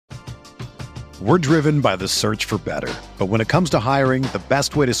We're driven by the search for better. But when it comes to hiring, the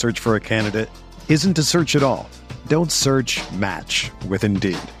best way to search for a candidate isn't to search at all. Don't search, match with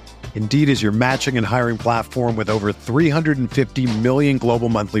Indeed. Indeed is your matching and hiring platform with over 350 million global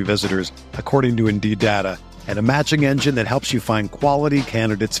monthly visitors, according to Indeed data, and a matching engine that helps you find quality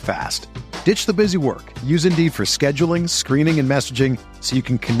candidates fast. Ditch the busy work. Use Indeed for scheduling, screening, and messaging so you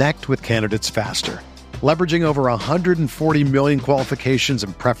can connect with candidates faster. Leveraging over 140 million qualifications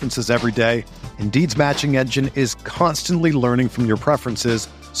and preferences every day, Indeed's matching engine is constantly learning from your preferences,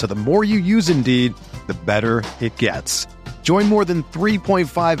 so the more you use Indeed, the better it gets. Join more than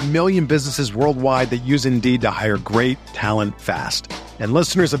 3.5 million businesses worldwide that use Indeed to hire great talent fast. And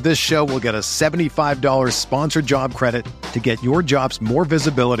listeners of this show will get a $75 sponsored job credit to get your jobs more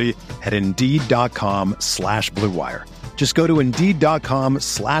visibility at Indeed.com/Blue Wire. Just go to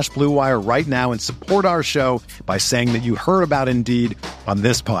Indeed.com/Blue Wire right now and support our show by saying that you heard about Indeed on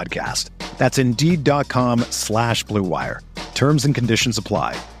this podcast. That's Indeed.com/Blue Wire. Terms and conditions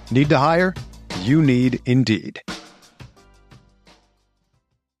apply. Need to hire? You need Indeed.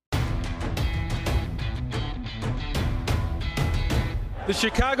 The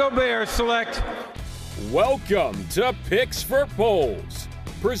Chicago Bears select. Welcome to Picks for Polls,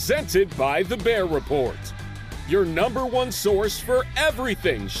 presented by The Bear Report, your number one source for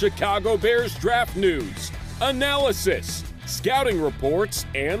everything Chicago Bears draft news, analysis, scouting reports,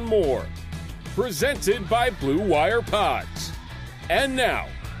 and more. Presented by Blue Wire Pods. And now,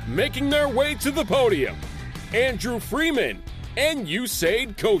 making their way to the podium, Andrew Freeman and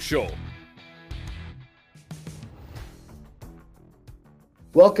Usaid Koshul.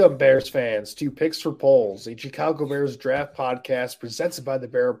 Welcome, Bears fans, to Picks for Polls, a Chicago Bears draft podcast presented by the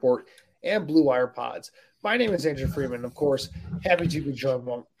Bear Report and Blue Wire Pods. My name is Andrew Freeman, and of course, happy to be joined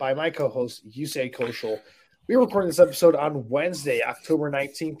by my co-host, Usaid Koshul. We are recording this episode on Wednesday, October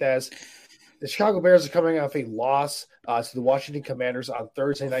 19th, as the Chicago Bears are coming off a loss to the Washington Commanders on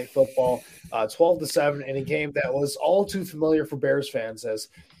Thursday Night Football, 12-7, in a game that was all too familiar for Bears fans, as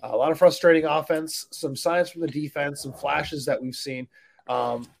a lot of frustrating offense, some signs from the defense, some flashes that we've seen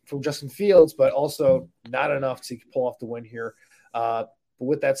from Justin Fields, but also not enough to pull off the win here. But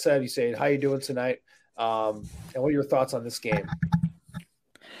with that said, Usaid, how you doing tonight? And what are your thoughts on this game?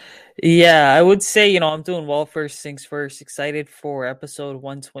 Yeah, I would say, I'm doing well. First things first, excited for episode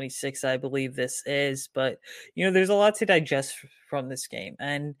 126, I believe this is. But, there's a lot to digest from this game.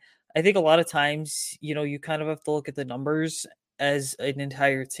 And I think a lot of times, you kind of have to look at the numbers as an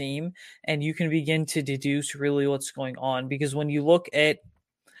entire team, and you can begin to deduce really what's going on. Because when you look at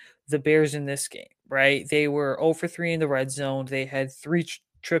the Bears in this game, right, they were 0 for 3 in the red zone. They had 3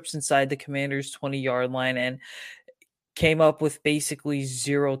 trips inside the Commanders' 20-yard line and came up with basically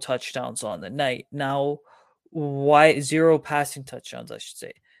 0 touchdowns on the night. Now, why 0 passing touchdowns, I should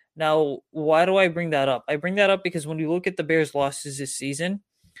say. Now, why do I bring that up? I bring that up because when you look at the Bears' losses this season,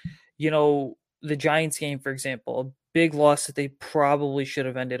 the Giants game, for example, a big loss that they probably should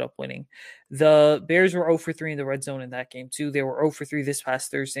have ended up winning. The Bears were 0 for 3 in the red zone in that game too. They were 0 for 3 this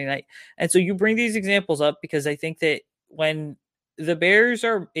past Thursday night. And so you bring these examples up because I think that when the Bears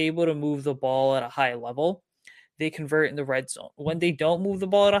are able to move the ball at a high level, they convert in the red zone. When they don't move the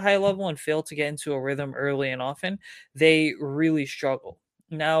ball at a high level and fail to get into a rhythm early and often, they really struggle.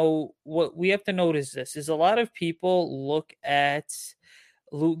 Now, what we have to notice is a lot of people look at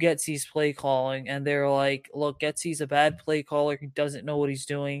Luke Getsy's play calling and they're like, look, Getsy's a bad play caller. He doesn't know what he's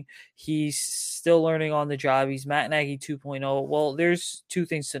doing. He's still learning on the job. He's Matt Nagy 2.0. Well, there's 2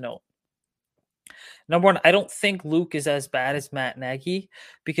 things to note. Number one, I don't think Luke is as bad as Matt Nagy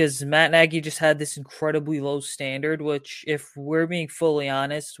because Matt Nagy just had this incredibly low standard, which, if we're being fully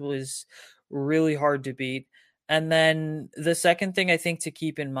honest, was really hard to beat. And then the second thing I think to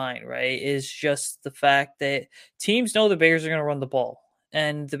keep in mind, right, is just the fact that teams know the Bears are going to run the ball.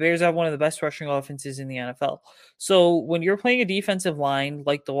 And the Bears have one of the best rushing offenses in the NFL. So when you're playing a defensive line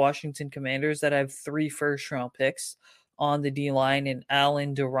like the Washington Commanders that have 3 first-round picks on the D-line in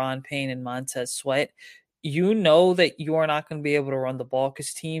Allen, Duron Payne, and Montez Sweat, you know that you are not going to be able to run the ball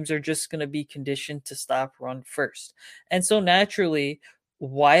because teams are just going to be conditioned to stop run first. And so naturally,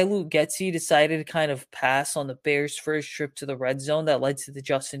 why Luke Getsy decided to kind of pass on the Bears' first trip to the red zone that led to the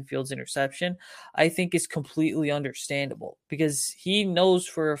Justin Fields interception, I think is completely understandable because he knows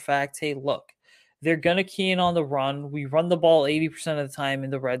for a fact, hey, look, they're going to key in on the run. We run the ball 80% of the time in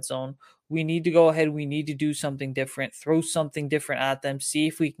the red zone. We need to go ahead. We need to do something different, throw something different at them, see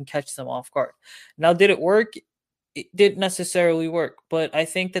if we can catch them off guard. Now, did it work? it didn't necessarily work, but I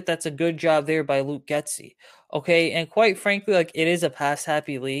think that that's a good job there by Luke Getsy. Okay. And quite frankly, like, it is a pass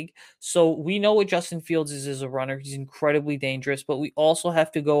happy league. So we know what Justin Fields is as a runner. He's incredibly dangerous, but we also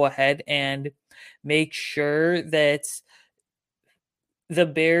have to go ahead and make sure that the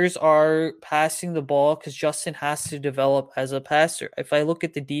Bears are passing the ball, because Justin has to develop as a passer. If I look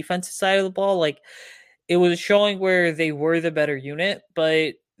at the defensive side of the ball, like, it was showing where they were the better unit,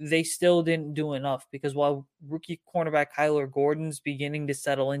 but they still didn't do enough, because while rookie cornerback Kyler Gordon's beginning to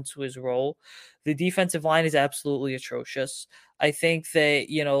settle into his role, the defensive line is absolutely atrocious. I think that,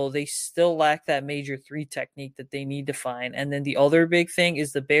 they still lack that major three technique that they need to find. And then the other big thing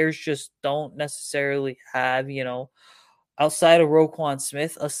is the Bears just don't necessarily have, outside of Roquan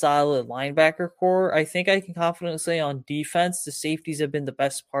Smith, a solid linebacker core. I think I can confidently say on defense, the safeties have been the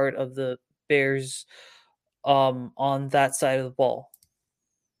best part of the Bears on that side of the ball.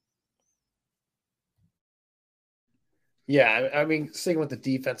 Yeah, I mean, sticking with the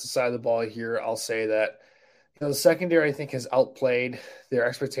defensive side of the ball here, I'll say that the secondary, I think, has outplayed their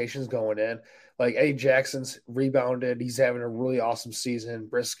expectations going in. Like, Eddie Jackson's rebounded. He's having a really awesome season.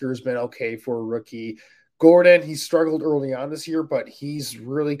 Brisker's been okay for a rookie. Gordon, he struggled early on this year, but he's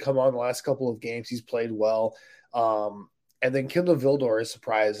really come on the last couple of games. He's played well. And then Kindle Vildor is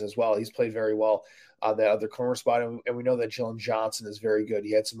surprised as well. He's played very well on that other corner spot. And we know that Jalen Johnson is very good.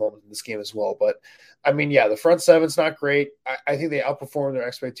 He had some moments in this game as well. But, I mean, yeah, the front seven's not great. I think they outperformed their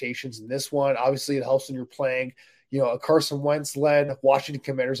expectations in this one. Obviously, it helps when you're playing, a Carson Wentz-led Washington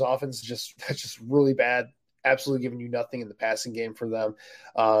Commanders offense. That's just really bad. Absolutely giving you nothing in the passing game for them.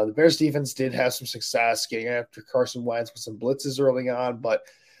 The Bears defense did have some success getting after Carson Wentz with some blitzes early on. But,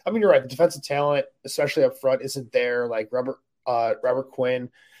 I mean, you're right. The defensive talent, especially up front, isn't there. Like, Robert Quinn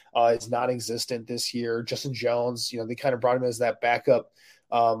is non-existent this year. Justin Jones, they kind of brought him as that backup.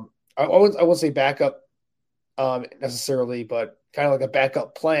 I wouldn't say backup necessarily, but kind of like a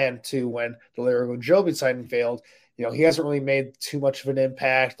backup plan to when the Larry Ogunjobi signing failed. He hasn't really made too much of an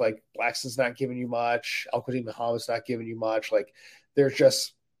impact. Like, Blackson's not giving you much. Al-Qadim Muhammad's not giving you much. Like, there's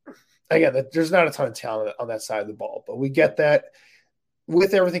just, again, there's not a ton of talent on that side of the ball. But we get that.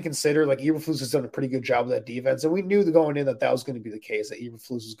 With everything considered, like, Eberflus has done a pretty good job with that defense. And we knew going in that was going to be the case, that Eberflus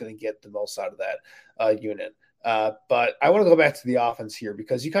was going to get the most out of that unit. But I want to go back to the offense here,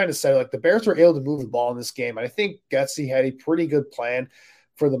 because you kind of said, like, the Bears were able to move the ball in this game. And I think Getsy had a pretty good plan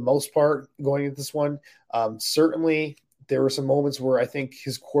for the most part going into this one. Certainly, there were some moments where I think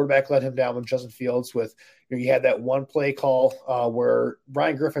his quarterback let him down with Justin Fields. With you had that one play call where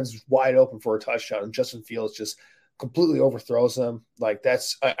Ryan Griffin's wide open for a touchdown, and Justin Fields just completely overthrows him. Like,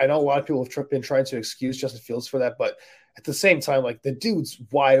 I know a lot of people have been trying to excuse Justin Fields for that, but at the same time, like, the dude's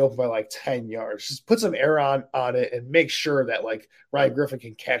wide open by like 10 yards. Just put some air on it and make sure that, like, Ryan Griffin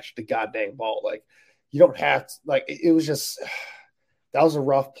can catch the goddamn ball. Like, you don't have to, like, it was just. That was a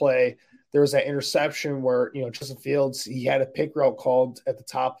rough play. There was that interception where, Justin Fields, he had a pick route called at the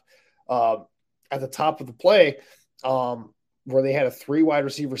top of the play, where they had a 3 wide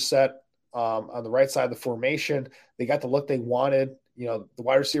receiver set on the right side of the formation. They got the look they wanted. The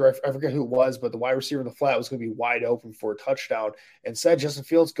wide receiver, I forget who it was, but the wide receiver in the flat was going to be wide open for a touchdown. Instead, Justin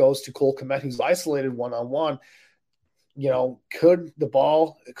Fields goes to Cole Kmet, who's isolated one-on-one. Could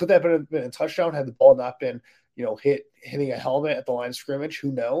that have been a touchdown had the ball not been, hitting a helmet at the line of scrimmage?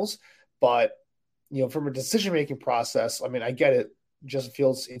 Who knows? But, from a decision-making process, I mean, I get it. Justin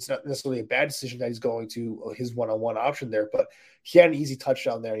Fields, it's not necessarily a bad decision that he's going to his one-on-one option there, but he had an easy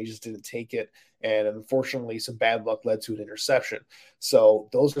touchdown there and he just didn't take it. And unfortunately, some bad luck led to an interception. So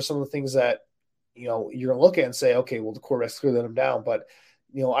those are some of the things that, you're going to look at and say, okay, well, the quarterback's clearly let him down. But,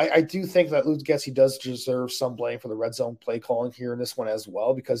 I do think that Luke Getsy does deserve some blame for the red zone play calling here in this one as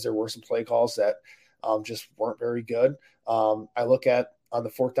well, because there were some play calls that just weren't very good. I look at on the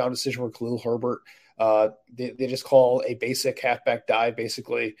 4th down decision where Khalil Herbert, they just call a basic halfback dive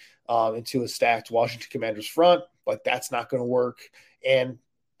basically into a stacked Washington Commanders front. Like, that's not going to work. And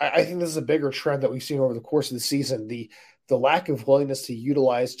I think this is a bigger trend that we've seen over the course of the season. The lack of willingness to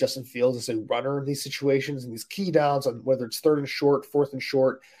utilize Justin Fields as a runner in these situations and these key downs, on whether it's 3rd and short, 4th and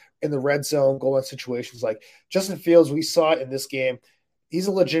short, in the red zone, goal line situations. Like, Justin Fields, we saw it in this game. He's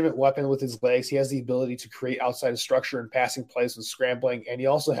a legitimate weapon with his legs. He has the ability to create outside of structure and passing plays and scrambling. And he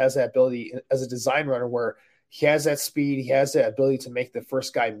also has that ability as a design runner where he has that speed. He has that ability to make the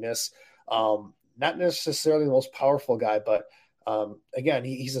first guy miss. Not necessarily the most powerful guy, but again,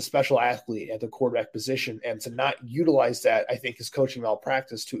 he's a special athlete at the quarterback position. And to not utilize that, I think, is coaching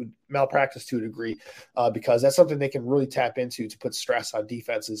malpractice to a degree, because that's something they can really tap into to put stress on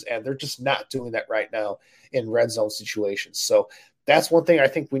defenses. And they're just not doing that right now in red zone situations. So that's one thing I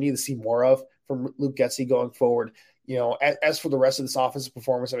think we need to see more of. from Luke Getsy going forward. As for the rest of this offensive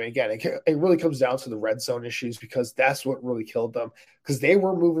performance, I mean, again, it really comes down to the red zone issues because that's what really killed them because they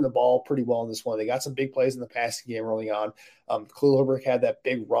were moving the ball pretty well in this one. They got some big plays in the passing game early on. Khalil Herbert had that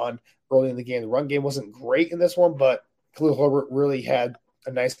big run early in the game. The run game wasn't great in this one, but Khalil Herbert really had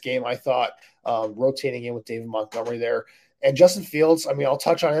a nice game, I thought, rotating in with David Montgomery there. And Justin Fields, I mean, I'll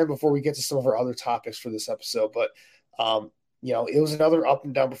touch on him before we get to some of our other topics for this episode, but it was another up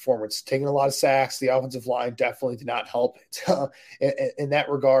and down performance, taking a lot of sacks. The offensive line definitely did not help in that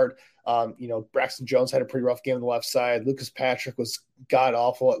regard. Braxton Jones had a pretty rough game on the left side. Lucas Patrick was god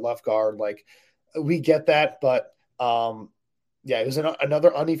awful at left guard. Like, we get that, but it was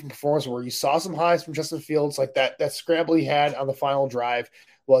another uneven performance where you saw some highs from Justin Fields, like that scramble he had on the final drive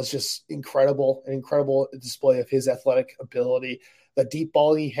was just incredible, an incredible display of his athletic ability. The deep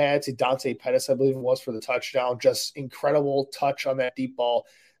ball he had to Dante Pettis, I believe it was, for the touchdown, just incredible touch on that deep ball.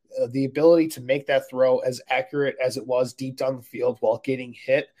 The ability to make that throw as accurate as it was deep down the field while getting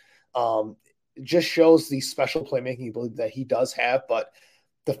hit just shows the special playmaking ability that he does have. But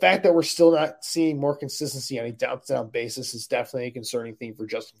the fact that we're still not seeing more consistency on a down-to-down basis is definitely a concerning thing for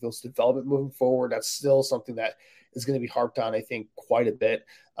Justin Fields' development moving forward. That's still something that is going to be harped on, I think, quite a bit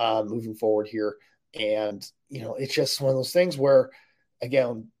moving forward here. And, it's just one of those things where,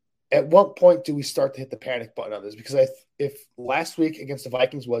 again, at what point do we start to hit the panic button on this? Because if last week against the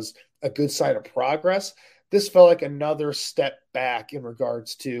Vikings was a good sign of progress, this felt like another step back in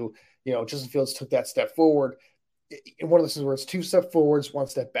regards to, Justin Fields took that step forward. In one of those where it's 2 steps forwards, 1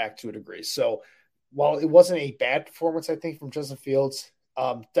 step back to a degree. So while it wasn't a bad performance, I think, from Justin Fields,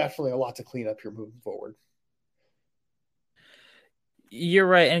 definitely a lot to clean up here moving forward. You're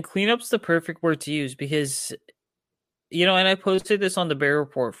right. And cleanup's the perfect word to use because, and I posted this on the Bear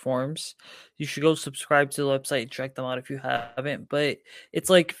Report forums. You should go subscribe to the website and check them out if you haven't. But it's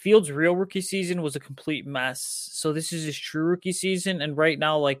like Fields' real rookie season was a complete mess. So this is his true rookie season. And right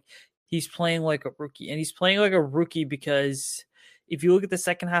now, like, he's playing like a rookie. And he's playing like a rookie because if you look at the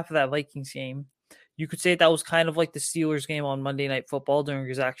second half of that Vikings game, you could say that was kind of like the Steelers game on Monday Night Football during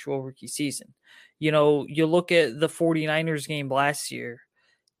his actual rookie season. You look at the 49ers game last year.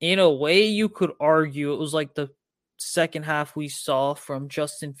 In a way, you could argue it was like the second half we saw from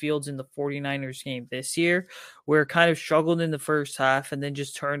Justin Fields in the 49ers game this year, where it kind of struggled in the first half and then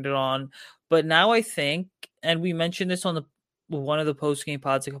just turned it on. But now I think, and we mentioned this on one of the post-game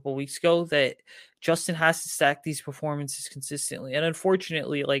pods a couple of weeks ago, that Justin has to stack these performances consistently. And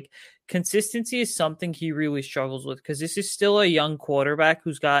unfortunately, like, consistency is something he really struggles with because this is still a young quarterback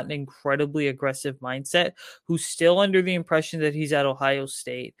who's got an incredibly aggressive mindset, who's still under the impression that he's at Ohio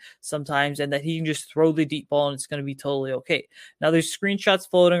State sometimes and that he can just throw the deep ball and it's going to be totally okay. Now, there's screenshots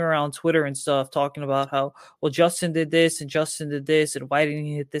floating around Twitter and stuff talking about how, well, Justin did this and Justin did this and why didn't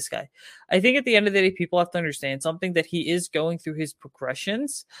he hit this guy? I think at the end of the day, people have to understand something, that he is going through his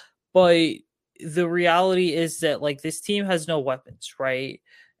progressions, but the reality is that, like, this team has no weapons, right?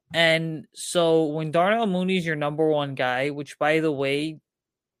 And so when Darnell Mooney is your number one guy, which, by the way,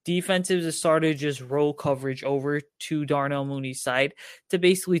 defenses have started just roll coverage over to Darnell Mooney's side to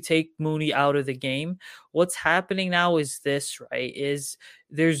basically take Mooney out of the game. What's happening now is this, right, is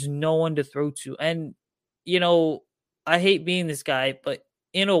there's no one to throw to. And, I hate being this guy, but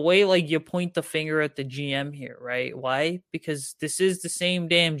in a way, like, you point the finger at the GM here, right? Why? Because this is the same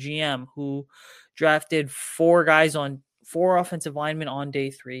damn GM who drafted 4 offensive linemen on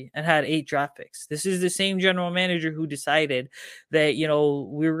day 3 and had 8 draft picks. This is the same general manager who decided that,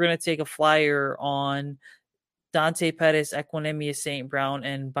 we were going to take a flyer on Dante Pettis, Equanimeous St. Brown,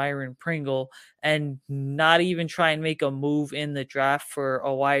 and Byron Pringle and not even try and make a move in the draft for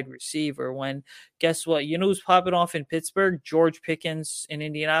a wide receiver when, guess what? Who's popping off in Pittsburgh? George Pickens. In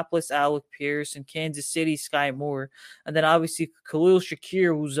Indianapolis, Alec Pierce. In Kansas City, Sky Moore. And then obviously Khalil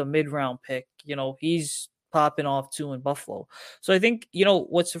Shakir, who's a mid-round pick. He's popping off too in Buffalo. So I think,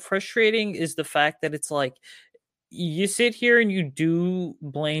 what's frustrating is the fact that it's like, you sit here and you do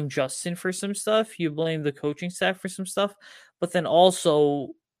blame Justin for some stuff. You blame the coaching staff for some stuff. But then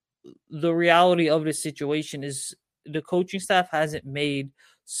also the reality of the situation is the coaching staff hasn't been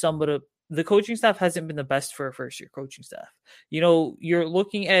the best for a first-year coaching staff. You're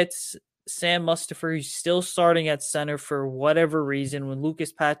looking at Sam Mustipher, he's still starting at center for whatever reason when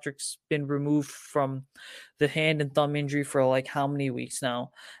Lucas Patrick's been removed from the hand and thumb injury for like how many weeks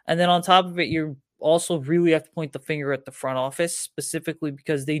now. And then on top of it, you're also really have to point the finger at the front office, specifically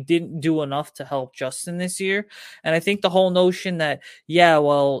because they didn't do enough to help Justin this year. And I think the whole notion that,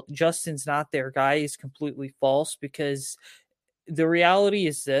 Justin's not their guy is completely false, because the reality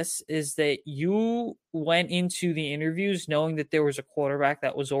is this, is that you went into the interviews knowing that there was a quarterback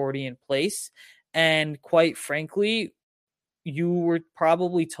that was already in place. And quite frankly, you were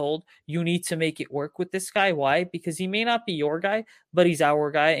probably told you need to make it work with this guy. Why? Because he may not be your guy, but he's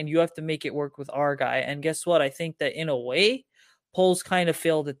our guy, and you have to make it work with our guy. And guess what? I think that in a way, Poles kind of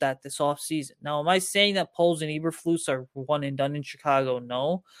failed at that this offseason. Now, am I saying that Poles and Eberflus are one and done in Chicago?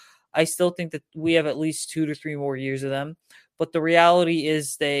 No. I still think that we have at least 2 to 3 more years of them. But the reality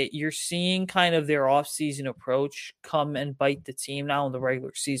is that you're seeing kind of their offseason approach come and bite the team now in the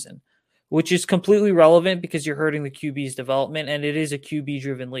regular season, which is completely relevant because you're hurting the QB's development, and it is a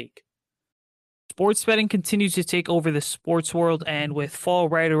QB-driven league. Sports betting continues to take over the sports world, and with fall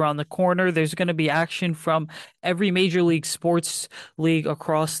right around the corner, there's going to be action from every major league sports league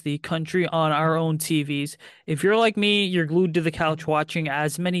across the country on our own TVs. If you're like me, you're glued to the couch watching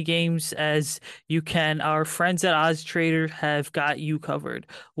as many games as you can. Our friends at Odds Trader have got you covered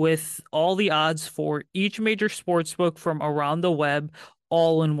with all the odds for each major sports book from around the web,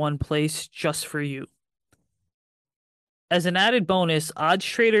 all in one place just for you. As an added bonus, Odds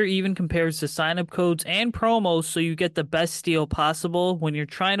Trader even compares the sign-up codes and promos so you get the best deal possible. When you're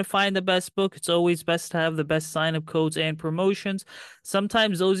trying to find the best book, it's always best to have the best sign-up codes and promotions.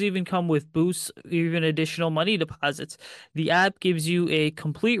 Sometimes those even come with boosts, even additional money deposits. The app gives you a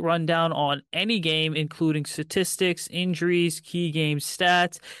complete rundown on any game, including statistics, injuries, key game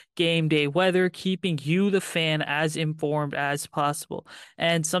stats, game day weather, keeping you, the fan, as informed as possible.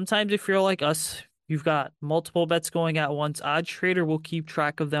 And sometimes if you're like us, you've got multiple bets going at once, Odds Trader will keep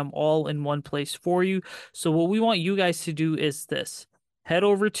track of them all in one place for you. So what we want you guys to do is this. Head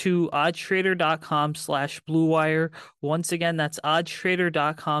over to oddstrader.com/bluewire. Once again, that's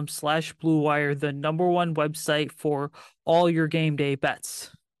oddstrader.com/bluewire, the #1 website for all your game day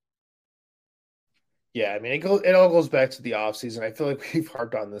bets. Yeah, I mean, it all goes back to the offseason. I feel like we've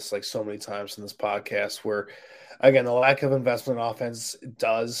harped on this like so many times in this podcast where, again, the lack of investment in offense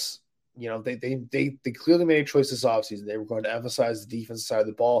does – they clearly made a choice this offseason. They were going to emphasize the defensive side of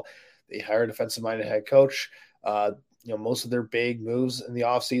the ball. They hired a defensive-minded head coach. Most of their big moves in the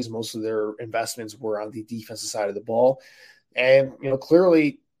offseason, most of their investments were on the defensive side of the ball. And,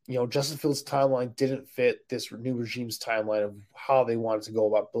 clearly, Justin Fields' timeline didn't fit this new regime's timeline of how they wanted to go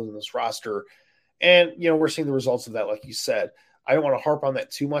about building this roster. And, we're seeing the results of that, like you said. I don't want to harp on that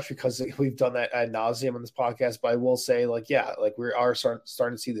too much because we've done that ad nauseum on this podcast, but I will say, we are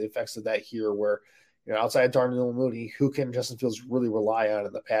starting to see the effects of that here where, outside of Darnell Mooney, who can Justin Fields really rely on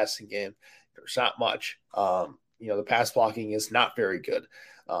in the passing game? There's not much. The pass blocking is not very good.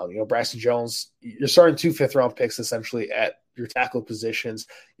 Braxton Jones, you're starting 2 fifth-round picks essentially at your tackle positions.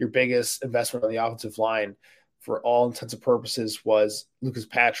 Your biggest investment on the offensive line for all intents and purposes was Lucas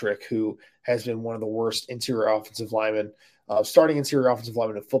Patrick, who has been one of the worst interior offensive linemen, starting interior offensive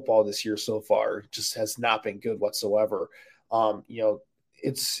lineman in football this year so far. Just has not been good whatsoever.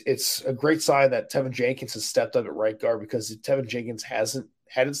 It's a great sign that Tevin Jenkins has stepped up at right guard, because if Tevin Jenkins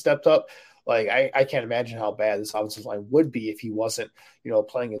hadn't stepped up, I can't imagine how bad this offensive line would be if he wasn't,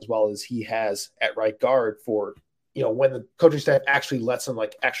 playing as well as he has at right guard for, when the coaching staff actually lets him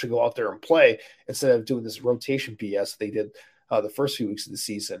actually go out there and play instead of doing this rotation BS they did the first few weeks of the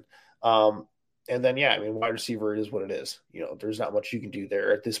season. And then, wide receiver, it is what it is. There's not much you can do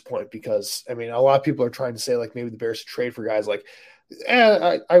there at this point because, a lot of people are trying to say, maybe the Bears should trade for guys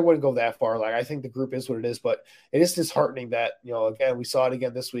I wouldn't go that far. I think the group is what it is, but it is disheartening that, again, we saw it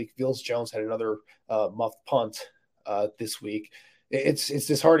again this week. Fields Jones had another muffed punt this week. It's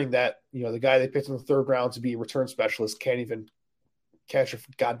disheartening that, the guy they picked in the 3rd round to be a return specialist can't even catch a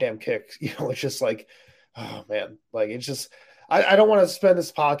goddamn kick. It's just oh man, it's just, I don't want to spend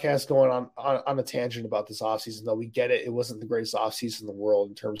this podcast going on a tangent about this offseason, though. We get it. It wasn't the greatest offseason in the world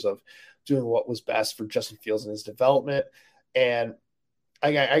in terms of doing what was best for Justin Fields and his development. And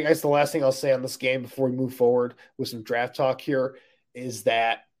I guess the last thing I'll say on this game before we move forward with some draft talk here is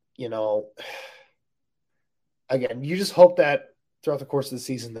that, again, you just hope that throughout the course of the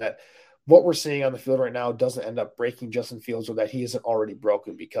season that what we're seeing on the field right now doesn't end up breaking Justin Fields, or that he isn't already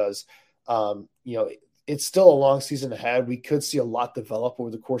broken, because, it's still a long season ahead. We could see a lot develop over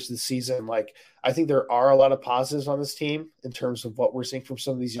the course of the season. I think there are a lot of positives on this team in terms of what we're seeing from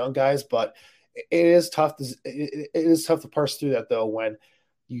some of these young guys, but it is tough to parse through that, though, when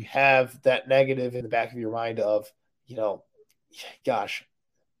you have that negative in the back of your mind of, gosh,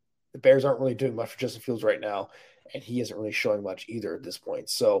 the Bears aren't really doing much for Justin Fields right now, and he isn't really showing much either at this point.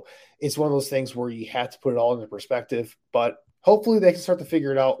 So it's one of those things where you have to put it all into perspective, but hopefully they can start to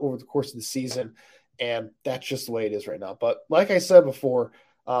figure it out over the course of the season. And that's just the way it is right now. But like I said before,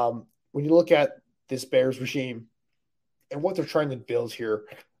 when you look at this Bears regime, and what they're trying to build here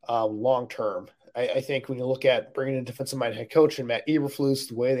long term. I think when you look at bringing in defensive minded head coach and Matt Eberflus,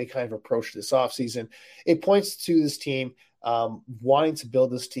 the way they kind of approach this offseason, it points to this team wanting to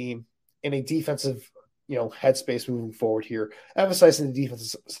build this team in a defensive, headspace moving forward here, emphasizing the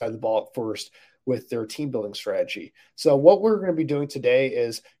defensive side of the ball at first with their team building strategy. So what we're going to be doing today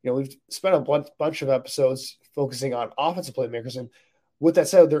is, we've spent a bunch of episodes focusing on offensive playmakers. And with that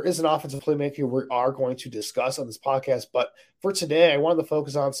said, there is an offensive playmaker we are going to discuss on this podcast. But for today, I wanted to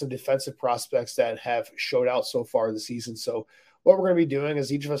focus on some defensive prospects that have showed out so far this season. So what we're going to be doing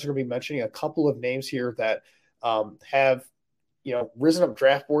is each of us are going to be mentioning a couple of names here that have, risen up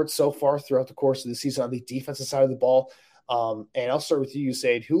draft boards so far throughout the course of the season on the defensive side of the ball. And I'll start with you,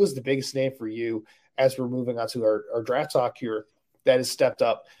 Said. Who is the biggest name for you as we're moving on to our draft talk here that has stepped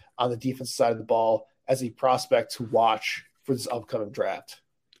up on the defensive side of the ball as a prospect to watch for this upcoming draft?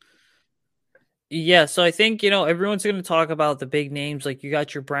 Yeah, so I think, everyone's going to talk about the big names. Like you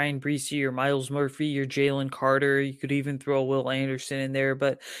got your Brian Breesy, your Miles Murphy, your Jalen Carter. You could even throw Will Anderson in there.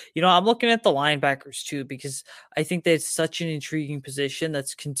 But, I'm looking at the linebackers too, because I think that's such an intriguing position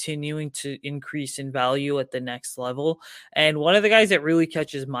that's continuing to increase in value at the next level. And one of the guys that really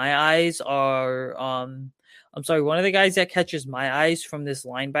catches my eyes one of the guys that catches my eyes from this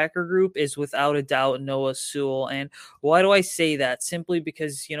linebacker group is without a doubt Noah Sewell. And why do I say that? Simply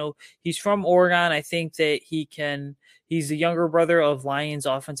because, he's from Oregon. I think that he's the younger brother of Lions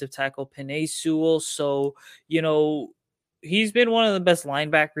offensive tackle Penei Sewell. So, he's been one of the best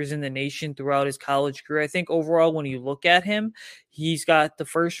linebackers in the nation throughout his college career. I think overall, when you look at him, he's got the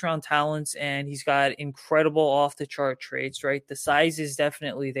first round talents and he's got incredible off the chart traits, right? The size is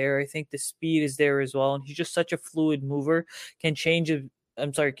definitely there. I think the speed is there as well. And he's just such a fluid mover, can change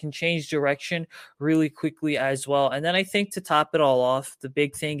direction really quickly as well. And then I think to top it all off, the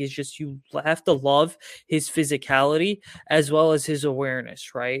big thing is just you have to love his physicality as well as his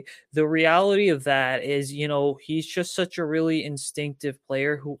awareness, right? The reality of that is, he's just such a really instinctive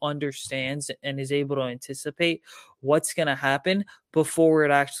player who understands and is able to anticipate what's going to happen before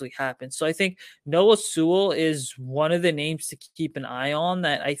it actually happens. So I think Noah Sewell is one of the names to keep an eye on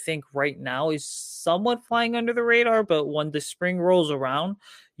that I think right now is somewhat flying under the radar, but when the spring rolls around,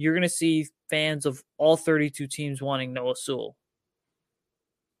 you're going to see fans of all 32 teams wanting Noah Sewell.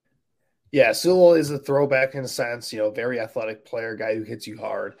 Yeah, Sewell is a throwback in a sense, very athletic player, guy who hits you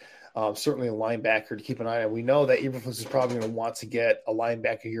hard. Certainly a linebacker to keep an eye on. We know that Eberflus is probably going to want to get a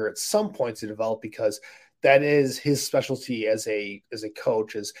linebacker here at some point to develop because that is his specialty as a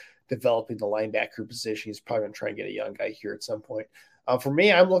coach, is developing the linebacker position. He's probably going to try and get a young guy here at some point. For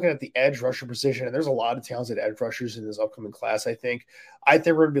me, I'm looking at the edge rusher position, and there's a lot of talented edge rushers in this upcoming class. I think we're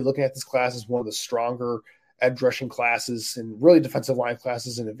going to be looking at this class as one of the stronger edge rushing classes and really defensive line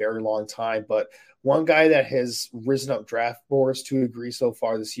classes in a very long time. But one guy that has risen up draft boards to a degree so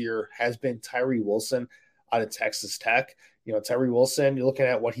far this year has been Tyree Wilson out of Texas Tech. Tyree Wilson, you're looking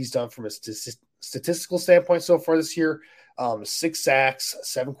at what he's done from a statistical standpoint so far this year, 6 sacks,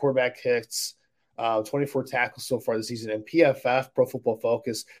 7 quarterback hits, 24 tackles so far this season. And PFF, Pro Football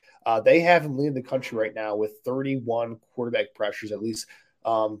Focus, they have him leading the country right now with 31 quarterback pressures, at least.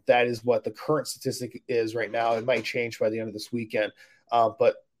 That is what the current statistic is right now. It might change by the end of this weekend.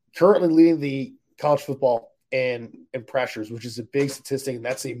 But currently leading the college football in pressures, which is a big statistic, and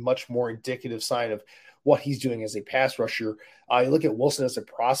that's a much more indicative sign of what he's doing as a pass rusher. You look at Wilson as a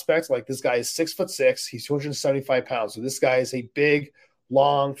prospect, like this guy is 6'6", he's 275 pounds. So this guy is a big,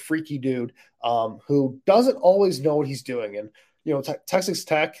 long, freaky dude who doesn't always know what he's doing. And, Texas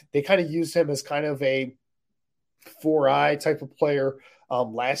Tech, they kind of used him as kind of a 4-eye type of player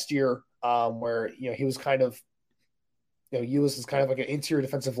last year where, he was kind of, used as kind of like an interior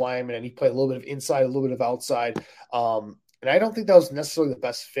defensive lineman, and he played a little bit of inside, a little bit of outside. And I don't think that was necessarily the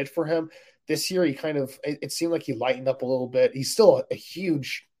best fit for him. This year, he it seemed like he lightened up a little bit. He's still a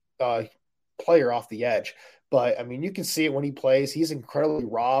huge player off the edge. But, I mean, you can see it when he plays. He's incredibly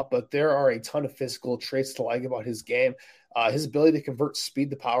raw, but there are a ton of physical traits to like about his game. His ability to convert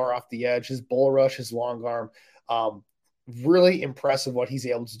speed to power off the edge, his bull rush, his long arm, really impressive what he's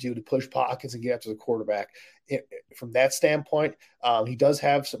able to do to push pockets and get after the quarterback. From that standpoint, he does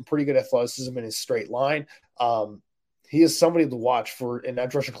have some pretty good athleticism in his straight line. He is somebody to watch for an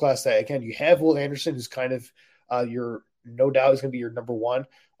edge rusher class that, again, you have Will Anderson, who's kind of no doubt is going to be your number one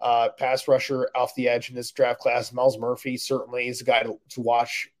pass rusher off the edge in this draft class. Miles Murphy certainly is a guy to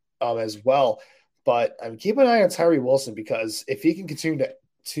watch as well. But keep an eye on Tyree Wilson, because if he can continue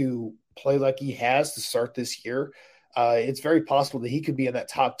to play like he has to start this year, it's very possible that he could be in that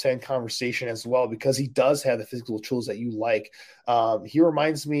top 10 conversation as well, because he does have the physical tools that you like. He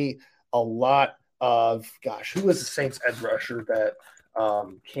reminds me a lot of, who was the Saints edge rusher that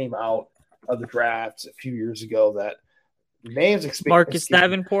came out of the draft a few years ago that names Marcus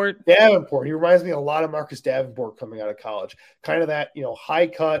Davenport. Davenport. He reminds me a lot of Marcus Davenport coming out of college. Kind of that, high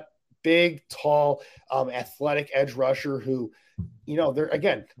cut, big, tall, athletic edge rusher who, they're,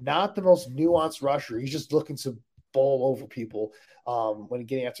 again, not the most nuanced rusher. He's just looking to bowl over people when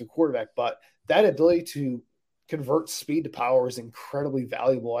getting after a quarterback. But that ability to convert speed to power is incredibly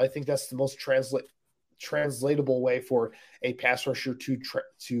valuable. I think that's the most translatable way for a pass rusher to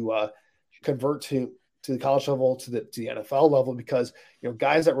convert to the college level, to the NFL level, because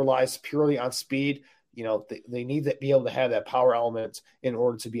guys that rely purely on speed, they need to be able to have that power element in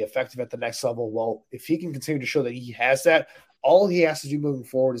order to be effective at the next level. Well, if he can continue to show that he has that, all he has to do moving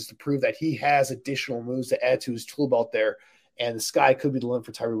forward is to prove that he has additional moves to add to his tool belt there. And the sky could be the limit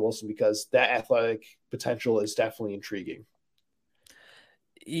for Tyree Wilson, because that athletic potential is definitely intriguing.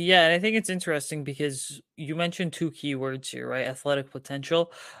 Yeah, and I think it's interesting because you mentioned two keywords here, right? Athletic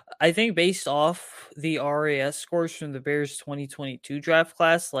potential. I think based off the RAS scores from the Bears 2022 draft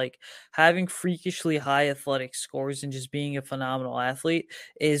class, like having freakishly high athletic scores and just being a phenomenal athlete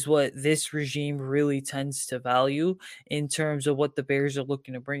is what this regime really tends to value in terms of what the Bears are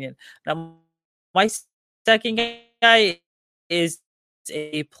looking to bring in. Now, my second guy is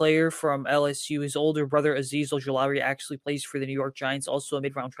a player from LSU. His older brother, Azeez Ojulari, actually plays for the New York Giants, also a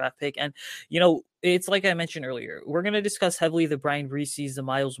mid-round draft pick. And, it's like I mentioned earlier, we're going to discuss heavily the Brian Reese's, the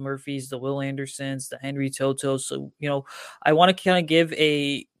Miles Murphys, the Will Andersons, the Henry Totos. So, I want to kind of give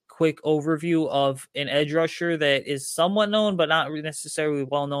a quick overview of an edge rusher that is somewhat known, but not necessarily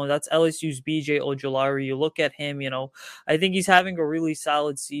well known. That's LSU's BJ Ojulari. You look at him, I think he's having a really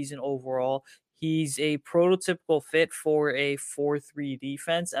solid season overall. He's a prototypical fit for a 4-3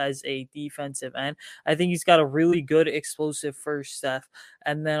 defense as a defensive end. I think he's got a really good explosive first step.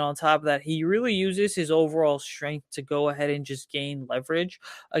 And then on top of that, he really uses his overall strength to go ahead and just gain leverage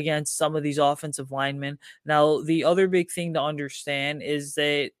against some of these offensive linemen. Now, the other big thing to understand is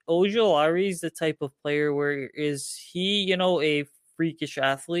that Ojulari is the type of player where is he, a freakish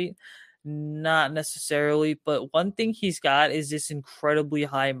athlete? Not necessarily, but one thing he's got is this incredibly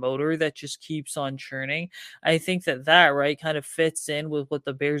high motor that just keeps on churning. I think that right kind of fits in with what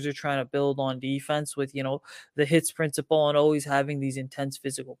the Bears are trying to build on defense with, the hits principle and always having these intense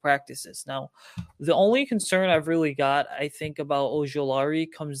physical practices. Now, the only concern I've really got, I think, about Ojulari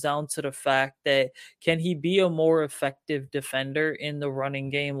comes down to the fact that can he be a more effective defender in the running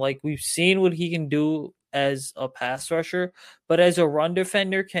game? Like we've seen what he can do as a pass rusher, but as a run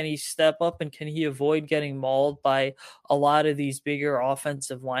defender, can he step up and can he avoid getting mauled by a lot of these bigger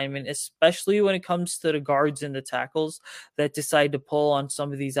offensive linemen, especially when it comes to the guards and the tackles that decide to pull on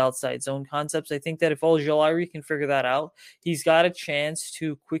some of these outside zone concepts? I think that if Ojulari can figure that out, he's got a chance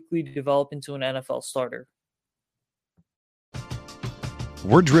to quickly develop into an NFL starter.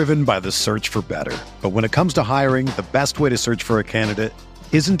 We're driven by the search for better, but when it comes to hiring, the best way to search for a candidate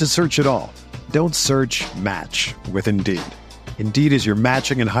isn't to search at all. Don't search, match with Indeed. Indeed is your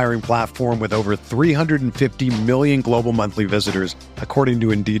matching and hiring platform with over 350 million global monthly visitors, according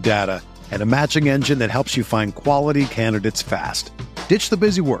to Indeed data, and a matching engine that helps you find quality candidates fast. Ditch the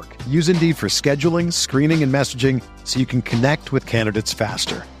busy work. Use Indeed for scheduling, screening, and messaging so you can connect with candidates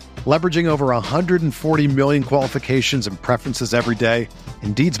faster. Leveraging over 140 million qualifications and preferences every day,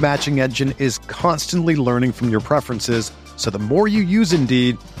 Indeed's matching engine is constantly learning from your preferences, so the more you use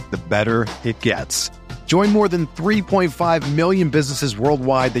Indeed, the better it gets. Join more than 3.5 million businesses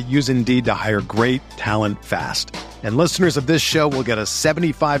worldwide that use Indeed to hire great talent fast. And listeners of this show will get a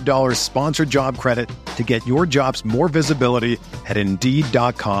 $75 sponsored job credit to get your jobs more visibility at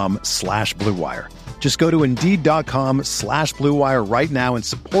Indeed.com/Blue Wire. Just go to Indeed.com/Blue Wire right now and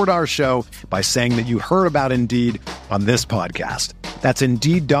support our show by saying that you heard about Indeed on this podcast. That's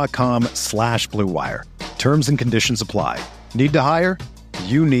Indeed.com/Blue Wire. Terms and conditions apply. Need to hire?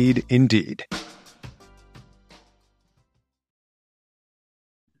 You need Indeed.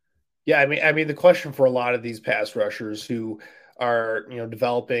 Yeah, I mean, the question for a lot of these pass rushers who are,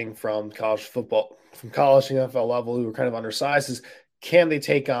 developing from college football, from college to the NFL level, who are kind of undersized, is can they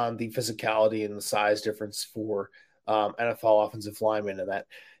take on the physicality and the size difference for NFL offensive linemen? And that,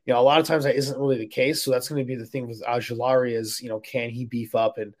 a lot of times that isn't really the case. So that's going to be the thing with Ojulari is, can he beef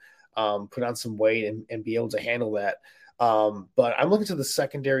up and put on some weight and be able to handle that? But I'm looking to the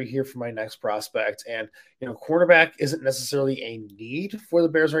secondary here for my next prospect. And, cornerback isn't necessarily a need for the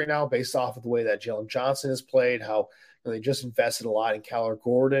Bears right now based off of the way that Jalen Johnson has played, how they just invested a lot in Kyler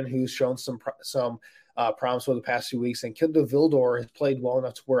Gordon, who's shown some promise over the past few weeks. And Kindle Vildor has played well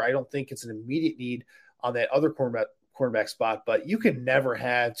enough to where I don't think it's an immediate need on that other cornerback cornerback spot, but you can never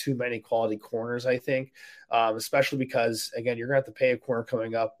have too many quality corners, I think, especially because, again, you're going to have to pay a corner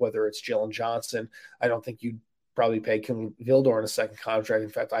coming up, whether it's Jalen Johnson. I don't think you'd probably pay Kim Vildor in a second contract. In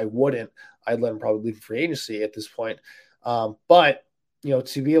fact, I wouldn't. I'd let him probably leave free agency at this point. But,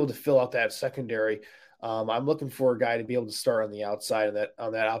 to be able to fill out that secondary, I'm looking for a guy to be able to start on the outside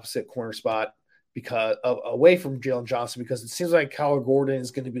on that opposite corner spot, because away from Jalen Johnson, because it seems like Kyler Gordon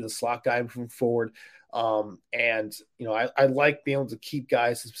is going to be the slot guy moving forward. I like being able to keep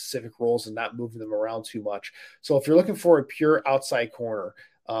guys in specific roles and not moving them around too much. So if you're looking for a pure outside corner,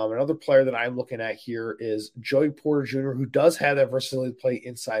 another player that I'm looking at here is Joey Porter Jr., who does have that versatility to play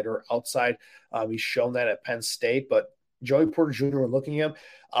inside or outside. He's shown that at Penn State, but Joey Porter Jr., we're looking at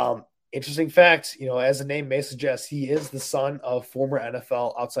him. Interesting fact, as the name may suggest, he is the son of former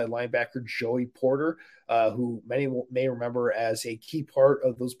NFL outside linebacker Joey Porter, who many may remember as a key part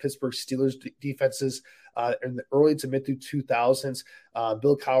of those Pittsburgh Steelers defenses in the early to mid 2000s.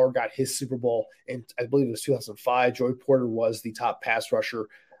 Bill Cowher got his Super Bowl in, I believe it was 2005. Joey Porter was the top pass rusher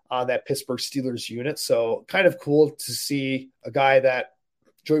on that Pittsburgh Steelers unit. So kind of cool to see a guy that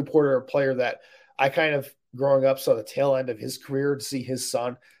Joey Porter, a player that I kind of growing up saw the tail end of his career, to see his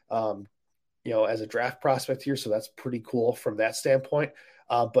son as a draft prospect here. So that's pretty cool from that standpoint.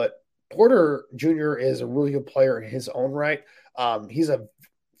 But Porter Jr. is a really good player in his own right.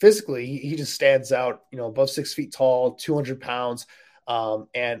 Physically, he just stands out, above 6 feet tall, 200 pounds.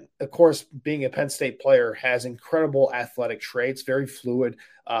 And of course, being a Penn State player, has incredible athletic traits, very fluid,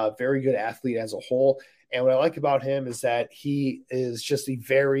 very good athlete as a whole. And what I like about him is that he is just a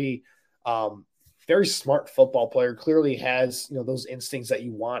very, very smart football player. Clearly has, those instincts that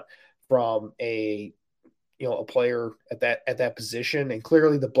you want from a player at that position. And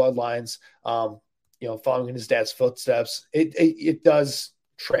clearly the bloodlines, following in his dad's footsteps, it does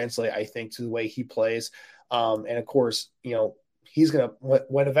translate, I think, to the way he plays. And of course, he's going to,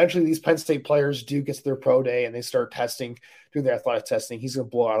 when eventually these Penn State players do get to their pro day and they start doing their athletic testing, he's going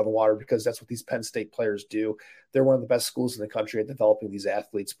to blow out of the water, because that's what these Penn State players do. They're one of the best schools in the country at developing these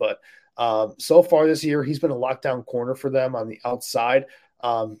athletes. But so far this year, he's been a lockdown corner for them on the outside.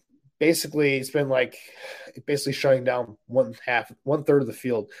 Basically, it's been basically shutting down one third of the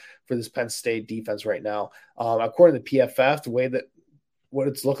field for this Penn State defense right now. According to PFF, the way that what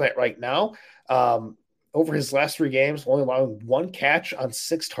it's looking like right now, over his last 3 games, only allowing 1 catch on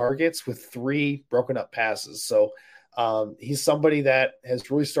 6 targets with 3 broken up passes. So he's somebody that has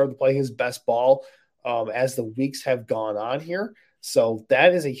really started to play his best ball as the weeks have gone on here. So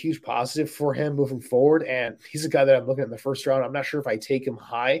that is a huge positive for him moving forward. And he's a guy that I'm looking at in the first round. I'm not sure if I take him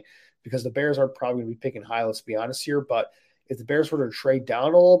high, because the Bears aren't probably going to be picking high, let's be honest here. But if the Bears were to trade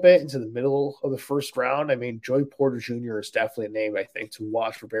down a little bit into the middle of the first round, I mean, Joey Porter Jr. is definitely a name, I think, to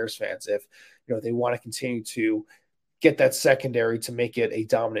watch for Bears fans if they want to continue to get that secondary to make it a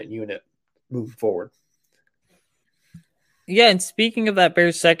dominant unit moving forward. Yeah, and speaking of that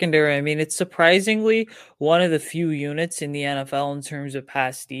Bears secondary, I mean, it's surprisingly one of the few units in the NFL in terms of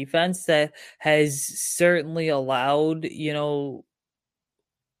pass defense that has certainly allowed,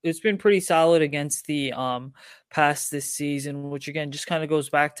 it's been pretty solid against the pass this season, which again just kind of goes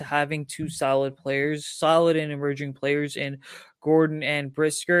back to having 2 solid and emerging players in Gordon and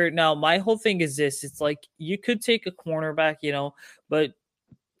Brisker. Now, my whole thing is this: it's like you could take a cornerback, but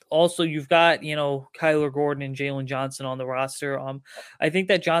also you've got, Kyler Gordon and Jalen Johnson on the roster. I think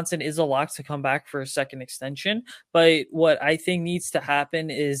that Johnson is a lock to come back for a second extension, but what I think needs to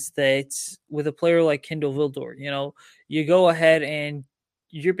happen is that with a player like Kindle Vildor, you go ahead and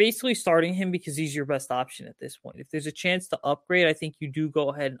you're basically starting him because he's your best option at this point. If there's a chance to upgrade, I think you do go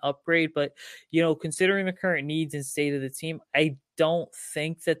ahead and upgrade. But, considering the current needs and state of the team, I don't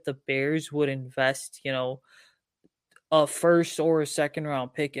think that the Bears would invest, a first or a second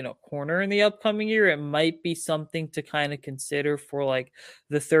round pick in a corner in the upcoming year. It might be something to kind of consider for like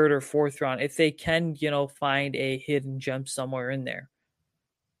the 3rd or 4th round if they can, find a hidden gem somewhere in there.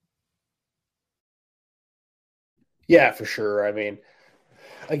 Yeah, for sure. I mean,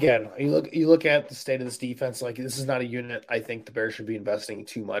 again, you look at the state of this defense, like this is not a unit I think the Bears should be investing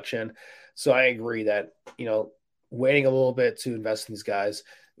too much in. So I agree that, waiting a little bit to invest in these guys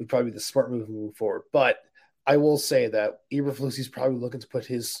would probably be the smart move moving forward. But I will say that Eberflus is probably looking to put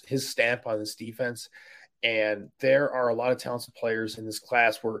his stamp on this defense. And there are a lot of talented players in this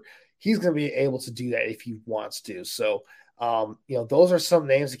class where he's going to be able to do that if he wants to. So, those are some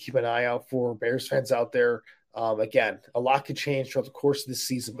names to keep an eye out for Bears fans out there. Again, a lot could change throughout the course of this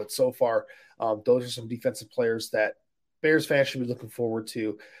season, but so far, those are some defensive players that Bears fans should be looking forward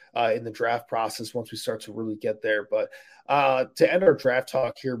to in the draft process once we start to really get there. But to end our draft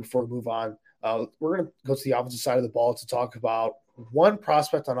talk here before we move on We're going to go to the offensive side of the ball to talk about one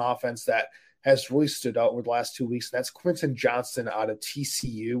prospect on offense that has really stood out over the last 2 weeks, and that's Quentin Johnston out of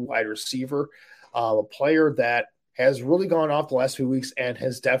TCU, wide receiver, a player that has really gone off the last few weeks and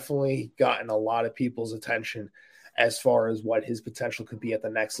has definitely gotten a lot of people's attention as far as what his potential could be at the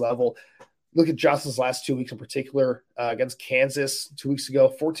next level. Look at Johnston's last 2 weeks in particular against Kansas 2 weeks ago,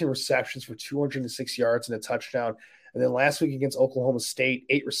 14 receptions for 206 yards and a touchdown. And then last week against Oklahoma State,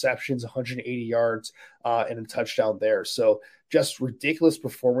 8 receptions, 180 yards, and a touchdown there. So just ridiculous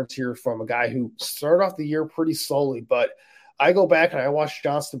performance here from a guy who started off the year pretty slowly. But I go back and I watched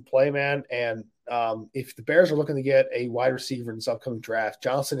Johnston play, man, and if the Bears are looking to get a wide receiver in this upcoming draft,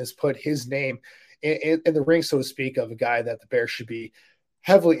 Johnston has put his name in the ring, so to speak, of a guy that the Bears should be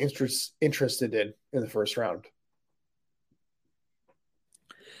heavily interested in the first round.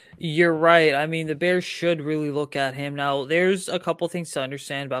 You're right. I mean, the Bears should really look at him. Now, there's a couple things to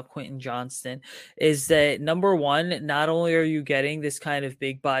understand about Quentin Johnston is that, number one, not only are you getting this kind of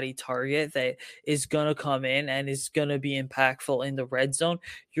big body target that is going to come in and is going to be impactful in the red zone,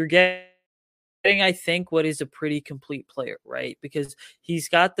 you're getting, I think, what is a pretty complete player, right? Because he's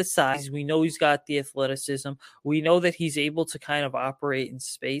got the size. We know he's got the athleticism. We know that he's able to kind of operate in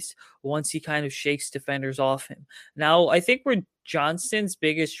space once he kind of shakes defenders off him. Now, I think where Johnston's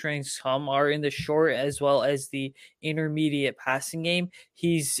biggest strengths come are in the short as well as the intermediate passing game.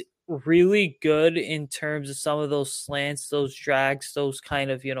 He's really good in terms of some of those slants, those drags, those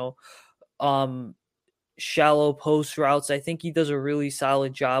kind of, shallow post routes. I think he does a really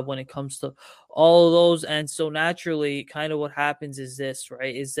solid job when it comes to all of those. And so naturally, kind of what happens is this,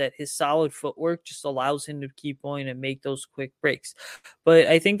 right, is that his solid footwork just allows him to keep going and make those quick breaks. But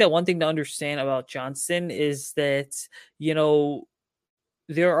I think that one thing to understand about Johnston is that,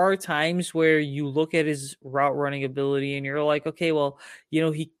 there are times where you look at his route running ability and you're like, okay, well,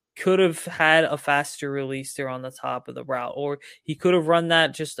 he could have had a faster release there on the top of the route, or he could have run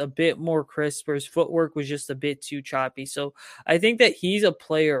that just a bit more crisp, or his footwork was just a bit too choppy. So I think that he's a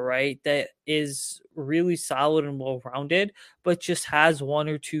player, right, that is really solid and well-rounded, but just has one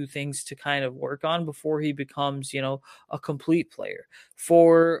or two things to kind of work on before he becomes, a complete player.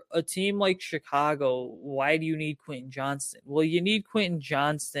 For a team like Chicago, why do you need Quentin Johnston? Well, you need Quentin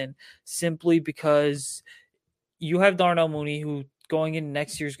Johnston simply because you have Darnell Mooney, who going in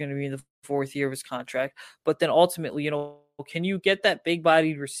next year is going to be in the 4th year of his contract. But then ultimately, can you get that big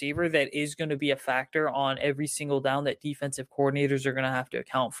bodied receiver that is going to be a factor on every single down that defensive coordinators are going to have to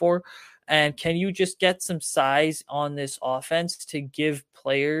account for? And can you just get some size on this offense to give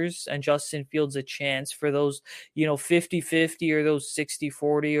players and Justin Fields a chance for those, 50-50 or those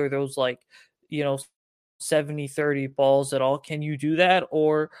 60-40 or those 70-30 balls at all? Can you do that?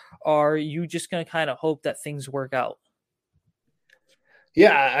 Or are you just going to kind of hope that things work out?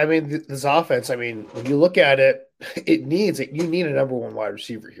 Yeah, I mean, this offense, when you look at it, you need a number one wide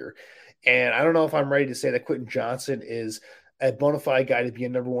receiver here. And I don't know if I'm ready to say that Quentin Johnston is a bona fide guy to be a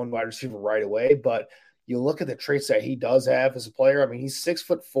number one wide receiver right away, but you look at the traits that he does have as a player. He's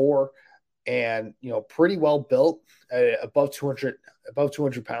 6'4" and, pretty well built, above 200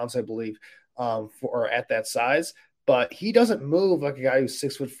 pounds, I believe, for at that size. But he doesn't move like a guy who's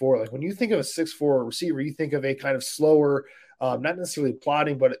 6'4". Like when you think of a 6'4" receiver, you think of a kind of slower, not necessarily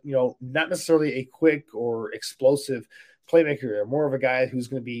plodding, but not necessarily a quick or explosive playmaker. More of a guy who's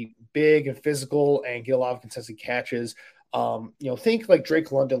going to be big and physical and get a lot of contested catches. Think like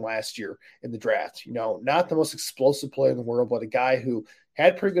Drake London last year in the draft. Not the most explosive player in the world, but a guy who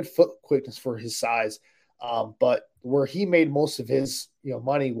had pretty good foot quickness for his size. But where he made most of his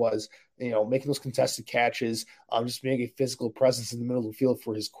money was making those contested catches, just being a physical presence in the middle of the field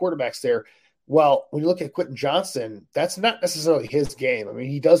for his quarterbacks there. Well, when you look at Quentin Johnston, that's not necessarily his game.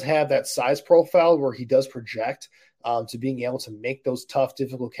 He does have that size profile where he does project to being able to make those tough,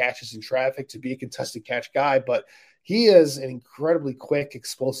 difficult catches in traffic, to be a contested catch guy. But he is an incredibly quick,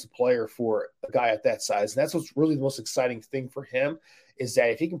 explosive player for a guy at that size. And that's what's really the most exciting thing for him, is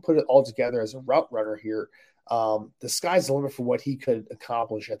that if he can put it all together as a route runner here, the sky's the limit for what he could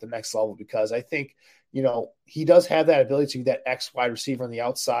accomplish at the next level. Because I think, he does have that ability to be that X wide receiver on the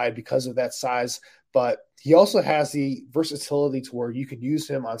outside because of that size, but he also has the versatility to where you can use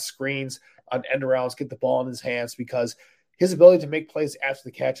him on screens, on end arounds, get the ball in his hands, because his ability to make plays after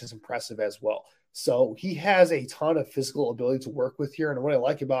the catch is impressive as well. So he has a ton of physical ability to work with here. And what I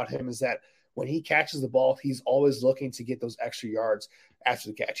like about him is that when he catches the ball, he's always looking to get those extra yards after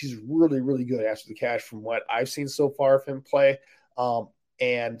the catch. He's really, really good after the catch from what I've seen so far of him play.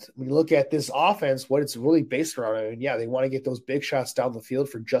 And when you look at this offense, what it's really based around, they want to get those big shots down the field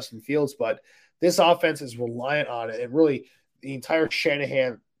for Justin Fields, but this offense is reliant on it. And really, the entire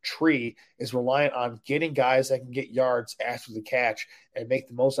Shanahan tree is reliant on getting guys that can get yards after the catch and make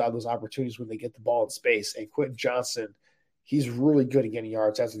the most out of those opportunities when they get the ball in space. And Quentin Johnson, he's really good at getting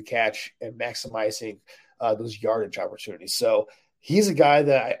yards after the catch and maximizing those yardage opportunities. So he's a guy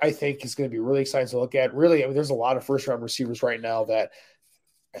that I think is going to be really exciting to look at. Really, I mean, there's a lot of first-round receivers right now that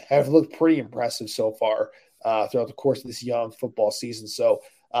have looked pretty impressive so far throughout the course of this young football season. So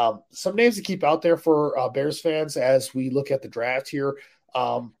some names to keep out there for Bears fans as we look at the draft here.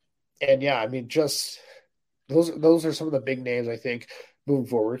 And yeah, I mean, just those are some of the big names I think moving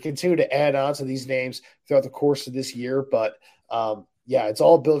forward. We continue to add on to these names throughout the course of this year, but yeah, it's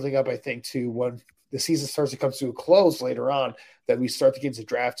all building up, I think, to when the season starts to come to a close later on that we start to get into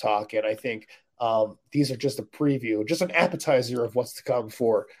draft talk. And I think these are just a preview, just an appetizer of what's to come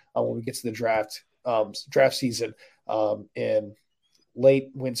for when we get to the draft season in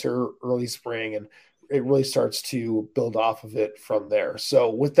late winter, early spring, and it really starts to build off of it from there.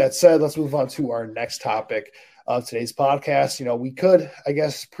 So with that said, let's move on to our next topic of today's podcast. You know, we could, I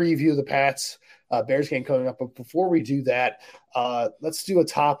guess, preview the Pats Bears game coming up, but before we do that, let's do a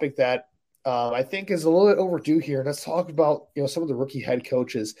topic that I think is a little bit overdue here. Let's talk about, you know, some of the rookie head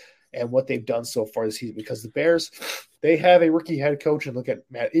coaches and what they've done so far this season, because the Bears, they have a rookie head coach, and look at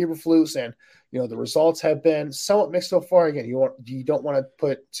Matt Eberflus, and, you know, the results have been somewhat mixed so far. Again, you don't want to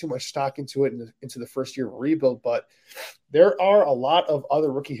put too much stock into it into the first year of rebuild, but there are a lot of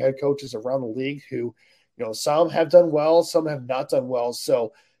other rookie head coaches around the league who, you know, some have done well, some have not done well.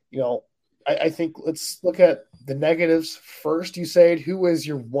 So, you know, I think let's look at the negatives first. You said, who is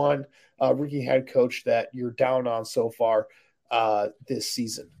your one rookie head coach that you're down on so far this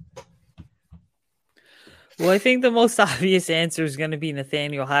season? Well, I think the most obvious answer is going to be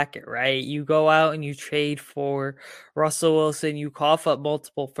Nathaniel Hackett, right? You go out and you trade for Russell Wilson, you cough up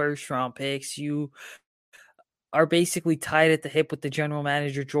multiple first-round picks, you are basically tied at the hip with the general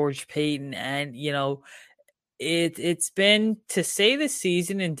manager, George Payton, and, you know, it's been, to say the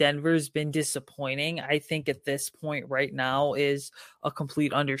season in Denver has been disappointing, I think at this point right now is a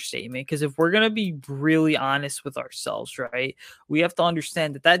complete understatement. Because if we're going to be really honest with ourselves, right, we have to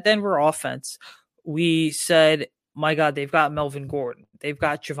understand that Denver offense, we said, my God, they've got Melvin Gordon. They've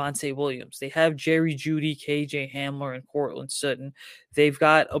got Javonte Williams. They have Jerry Jeudy, KJ Hamler, and Cortland Sutton. They've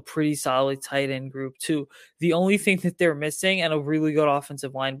got a pretty solid tight end group too. The only thing that they're missing, and a really good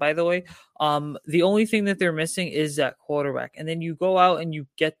offensive line, by the way, the only thing that they're missing is that quarterback. And then you go out and you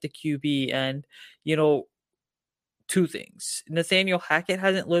get the QB, and, you know, two things. Nathaniel Hackett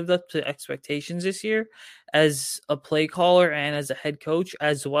hasn't lived up to expectations this year as a play caller and as a head coach,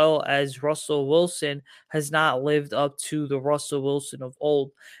 as well as Russell Wilson has not lived up to the Russell Wilson of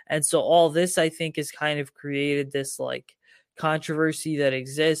old. And so all this, I think, has kind of created this like controversy that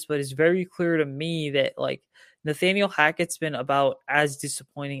exists, but it's very clear to me that like Nathaniel Hackett's been about as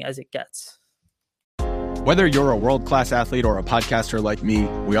disappointing as it gets. Whether you're a world-class athlete or a podcaster like me,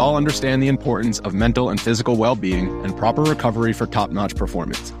 we all understand the importance of mental and physical well-being and proper recovery for top-notch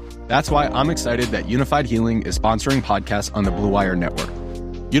performance. That's why I'm excited that Unified Healing is sponsoring podcasts on the Blue Wire Network.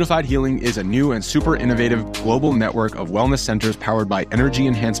 Unified Healing is a new and super innovative global network of wellness centers powered by Energy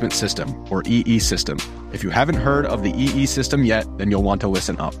Enhancement System, or EE System. If you haven't heard of the EE System yet, then you'll want to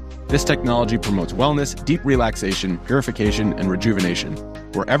listen up. This technology promotes wellness, deep relaxation, purification, and rejuvenation.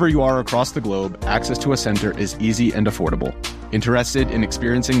 Wherever you are across the globe, access to a center is easy and affordable. Interested in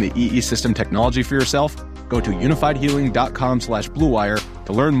experiencing the EE System technology for yourself? Go to unifiedhealing.com/bluewire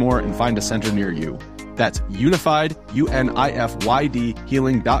to learn more and find a center near you. That's unified, UNIFYD,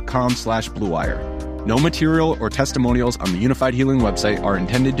 healing.com/bluewire. No material or testimonials on the Unified Healing website are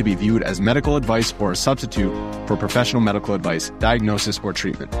intended to be viewed as medical advice or a substitute for professional medical advice, diagnosis, or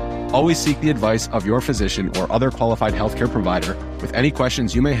treatment. Always seek the advice of your physician or other qualified healthcare provider with any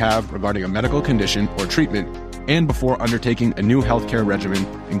questions you may have regarding a medical condition or treatment and before undertaking a new healthcare regimen,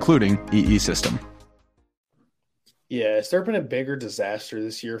 including EE System. Yeah, has there been a bigger disaster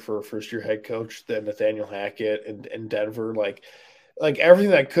this year for a first-year head coach than Nathaniel Hackett in Denver? Like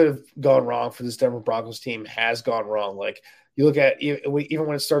everything that could have gone wrong for this Denver Broncos team has gone wrong. Like you look at even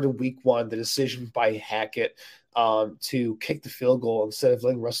when it started week one, the decision by Hackett to kick the field goal instead of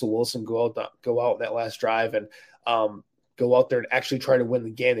letting Russell Wilson go out in that last drive and go out there and actually try to win the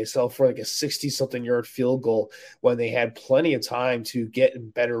game. They settled for like a 60-something yard field goal when they had plenty of time to get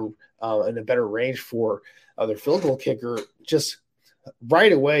in a better range for their field goal kicker. Just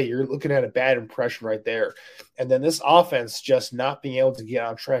right away, you're looking at a bad impression right there. And then this offense just not being able to get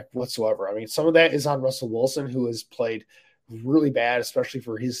on track whatsoever. I mean, some of that is on Russell Wilson, who has played really bad, especially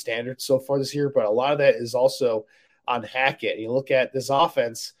for his standards so far this year. But a lot of that is also on Hackett. You look at this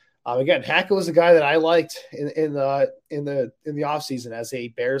offense, Again, Hackett was a guy that I liked in the offseason as a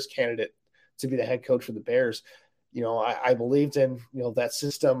Bears candidate to be the head coach for the Bears. I believed in that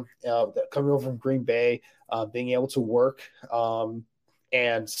system that coming over from Green Bay, being able to work,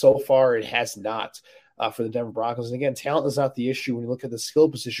 and so far it has not for the Denver Broncos. And again, talent is not the issue when you look at the skill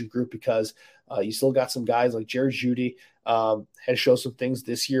position group, because you still got some guys like Jerry Jeudy has shown some things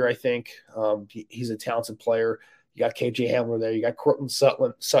this year. I think he's a talented player. You got KJ Hamler there. You got Cortland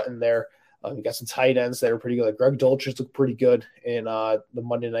Sutton there. You got some tight ends that are pretty good. Like Greg Dulcich looked pretty good in the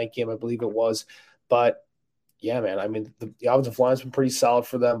Monday night game, I believe it was. But yeah, man, I mean, the offensive line's been pretty solid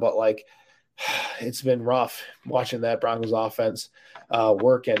for them, but like it's been rough watching that Broncos offense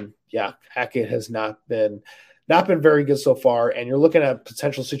work. And yeah, Hackett has not been very good so far. And you're looking at a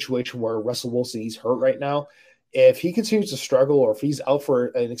potential situation where Russell Wilson, he's hurt right now. If he continues to struggle, or if he's out for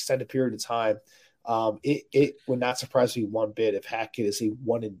an extended period of time, it would not surprise me one bit if Hackett is a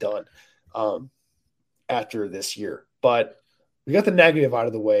one and done after this year. But we got the negative out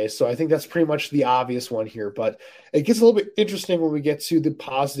of the way, so I think that's pretty much the obvious one here. But it gets a little bit interesting when we get to the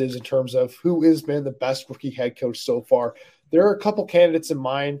positives in terms of who has been the best rookie head coach so far. There are a couple candidates in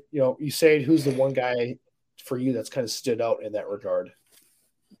mind. You say who's the one guy for you that's kind of stood out in that regard?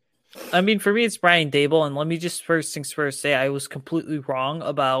 I mean, for me, it's Brian Daboll. And let me just first things first say I was completely wrong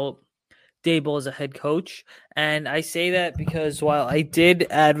about Daboll as a head coach. And I say that because while I did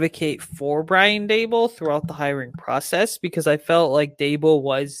advocate for Brian Daboll throughout the hiring process, because I felt like Daboll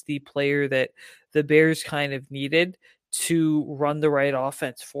was the player that the Bears kind of needed to run the right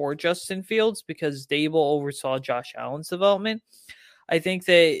offense for Justin Fields, because Daboll oversaw Josh Allen's development. I think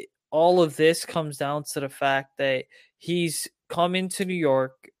that all of this comes down to the fact that he's come into New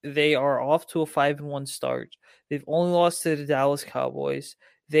York. They are off to a 5-1 start. They've only lost to the Dallas Cowboys.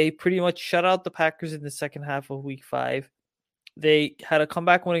 They pretty much shut out the Packers in the second half of week 5. They had a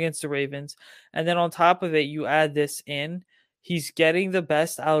comeback win against the Ravens. And then on top of it, you add this in. He's getting the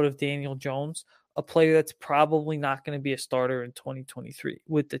best out of Daniel Jones, a player that's probably not going to be a starter in 2023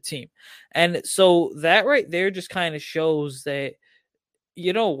 with the team. And so that right there just kind of shows that,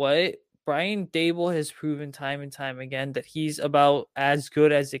 you know what? Brian Daboll has proven time and time again that he's about as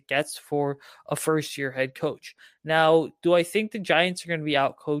good as it gets for a first-year head coach. Now, do I think the Giants are going to be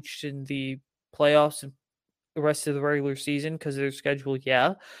outcoached in the playoffs and the rest of the regular season because of their schedule?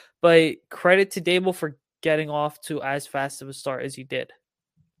 Yeah. But credit to Daboll for getting off to as fast of a start as he did.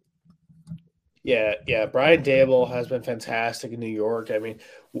 Yeah. Brian Daboll has been fantastic in New York. I mean,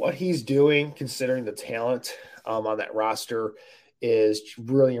 what he's doing, considering the talent on that roster, is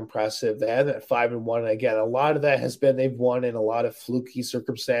really impressive. They have that 5-1. And again, a lot of that has been they've won in a lot of fluky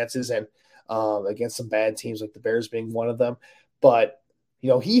circumstances and against some bad teams, like the Bears being one of them. But,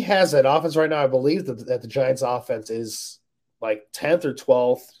 he has that offense right now. I believe that the Giants offense is like 10th or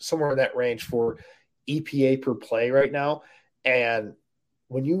 12th, somewhere in that range for EPA per play right now. And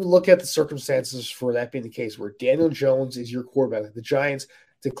when you look at the circumstances for that being the case, where Daniel Jones is your quarterback, like the Giants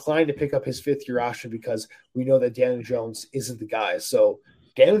declined to pick up his 5th-year option because we know that Daniel Jones isn't the guy. So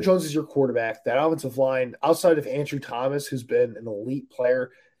Daniel Jones is your quarterback. That offensive line, outside of Andrew Thomas, who's been an elite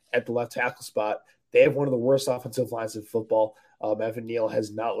player at the left tackle spot, they have one of the worst offensive lines in football. Evan Neal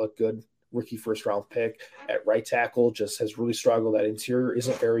has not looked good. Rookie first-round pick at right tackle just has really struggled. That interior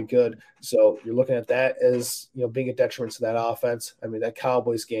isn't very good. So you're looking at that as being a detriment to that offense. I mean, that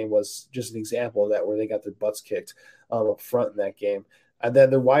Cowboys game was just an example of that, where they got their butts kicked up front in that game. And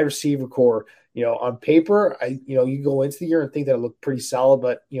then their wide receiver core, on paper, you go into the year and think that it looked pretty solid,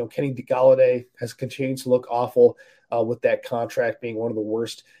 but, Kenny Golladay has continued to look awful with that contract being one of the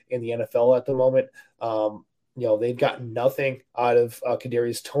worst in the NFL at the moment. They've gotten nothing out of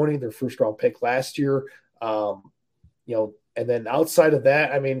Kadarius Toney, their first-round pick last year. And then outside of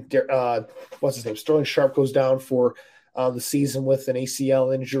that, I mean, what's his name? Sterling Sharp goes down for the season with an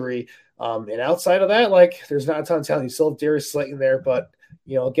ACL injury. And outside of that, there's not a ton of talent. You still have Darius Slayton there, but,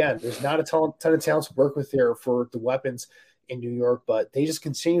 again, there's not a ton of talent to work with there for the weapons in New York, but they just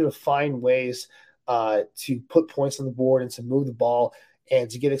continue to find ways to put points on the board and to move the ball and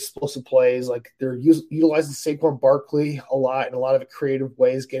to get explosive plays. Like they're utilizing Saquon Barkley a lot in a lot of creative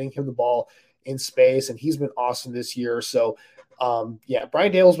ways, getting him the ball in space, and he's been awesome this year. So, Brian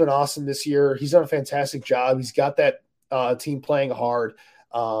Daboll's been awesome this year. He's done a fantastic job. He's got that team playing hard.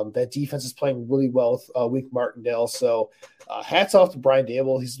 That defense is playing really well with Wink Martindale. So hats off to Brian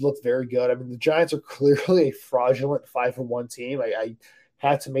Daboll. He's looked very good. I mean, the Giants are clearly a fraudulent 5-1 team. I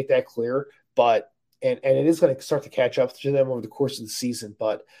had to make that clear, but and it is going to start to catch up to them over the course of the season.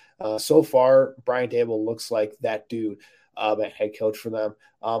 But so far, Brian Daboll looks like that dude. at head coach for them.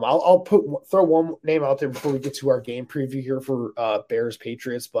 I'll throw one name out there before we get to our game preview here for Bears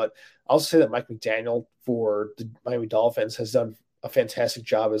Patriots, but I'll say that Mike McDaniel for the Miami Dolphins has done a fantastic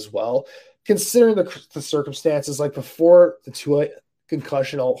job as well, considering the circumstances. Like before the Tua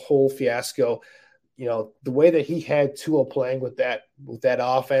concussion whole fiasco, the way that he had Tua playing with that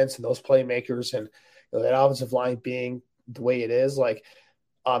offense and those playmakers and that offensive line being the way it is, like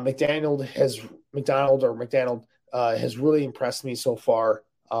McDaniel has really impressed me so far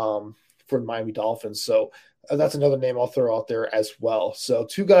for the Miami Dolphins. So that's another name I'll throw out there as well. So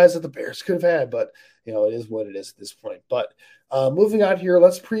two guys that the Bears could have had, but it is what it is at this point. But moving on here,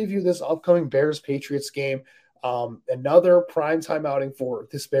 let's preview this upcoming Bears-Patriots game. Another primetime outing for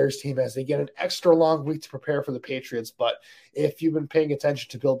this Bears team as they get an extra long week to prepare for the Patriots. But if you've been paying attention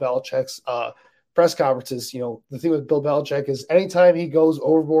to Bill Belichick's press conferences, the thing with Bill Belichick is anytime he goes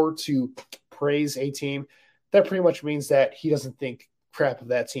overboard to praise a team, that pretty much means that he doesn't think crap of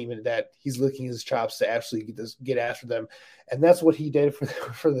that team and that he's licking his chops to actually get after them. And that's what he did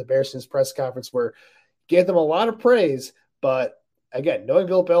for the Bears in his press conference, where he gave them a lot of praise. But again, knowing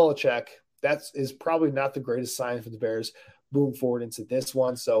Bill Belichick, that is probably not the greatest sign for the Bears moving forward into this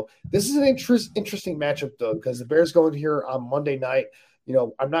one. So this is an interesting matchup, though, because the Bears go in here on Monday night.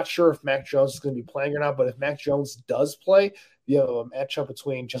 I'm not sure if Mac Jones is going to be playing or not, but if Mac Jones does play, you have a matchup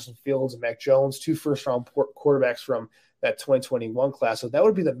between Justin Fields and Mac Jones, two first-round quarterbacks from that 2021 class. So that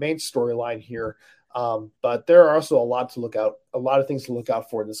would be the main storyline here. But there are also a lot of things to look out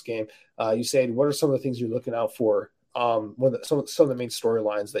for in this game. You said, what are some of the things you're looking out for? Some of the main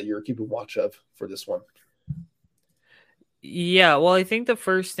storylines that you're keeping watch of for this one? Yeah, well, I think the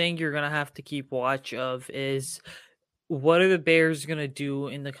first thing you're going to have to keep watch of is what are the Bears going to do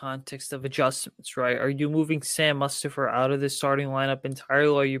in the context of adjustments, right? Are you moving Sam Mustipher out of the starting lineup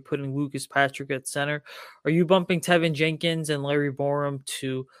entirely? Are you putting Lucas Patrick at center? Are you bumping Tevin Jenkins and Larry Borom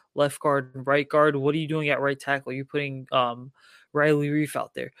to left guard and right guard? What are you doing at right tackle? Are you putting Riley Reiff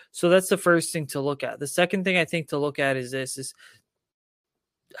out there? So that's the first thing to look at. The second thing I think to look at is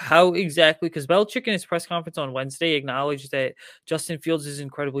how exactly, because Belichick in his press conference on Wednesday acknowledged that Justin Fields is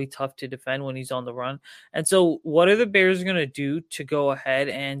incredibly tough to defend when he's on the run. And so what are the Bears going to do to go ahead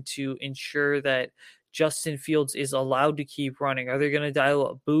and to ensure that Justin Fields is allowed to keep running? Are they going to dial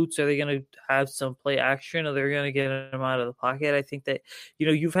up boots? Are they going to have some play action? Are they going to get him out of the pocket? I think that,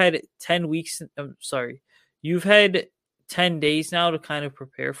 you've had 10 weeks. You've had 10 days now to kind of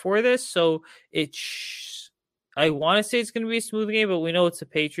prepare for this. So I want to say it's going to be a smooth game, but we know it's the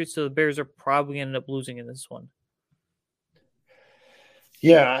Patriots, so the Bears are probably going to end up losing in this one.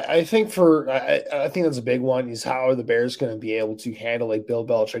 Yeah, I think that's a big one, is how are the Bears going to be able to handle a Bill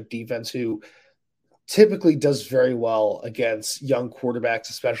Belichick defense who typically does very well against young quarterbacks,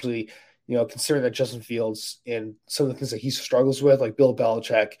 especially, considering that Justin Fields and some of the things that he struggles with, like Bill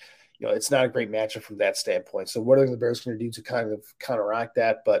Belichick, it's not a great matchup from that standpoint. So what are the Bears going to do to kind of counteract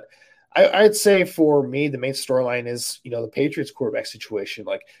that? But I'd say for me, the main storyline is, the Patriots quarterback situation.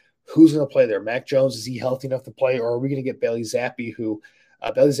 Like, who's going to play there? Mac Jones, is he healthy enough to play? Or are we going to get Bailey Zappi,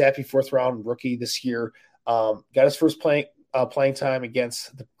 Bailey Zappi, fourth-round rookie this year, got his first playing time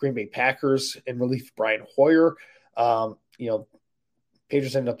against the Green Bay Packers in relief of Brian Hoyer.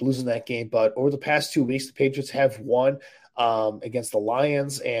 Patriots ended up losing that game. But over the past 2 weeks, the Patriots have won against the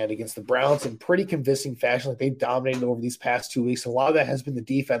Lions and against the Browns in pretty convincing fashion. Like, they dominated over these past 2 weeks. A lot of that has been the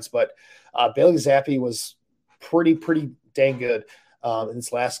defense, but Bailey Zappi was pretty dang good in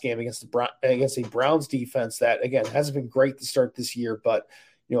this last game against a Browns defense that, again, hasn't been great to start this year. But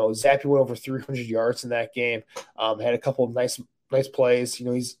Zappi went over 300 yards in that game. Had a couple of nice plays.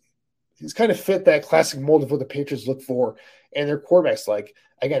 He's kind of fit that classic mold of what the Patriots look for and their quarterbacks. Like,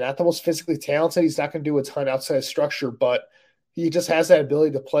 again, not the most physically talented. He's not going to do a ton outside of structure, but he just has that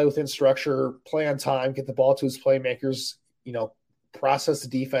ability to play within structure, play on time, get the ball to his playmakers, process the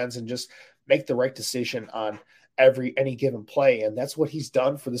defense, and just make the right decision on any given play. And that's what he's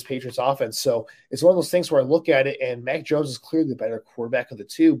done for this Patriots offense. So it's one of those things where I look at it and Mac Jones is clearly the better quarterback of the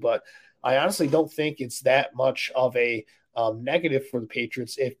two, but I honestly don't think it's that much of a negative for the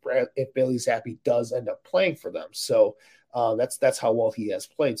Patriots if Bailey Zappi does end up playing for them. So that's how well he has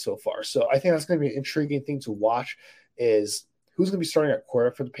played so far. So I think that's going to be an intriguing thing to watch, is who's going to be starting at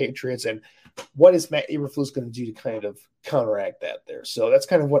quarterback for the Patriots and what is Matt Eberflus going to do to kind of counteract that there. So that's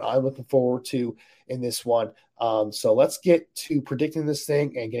kind of what I'm looking forward to in this one. So let's get to predicting this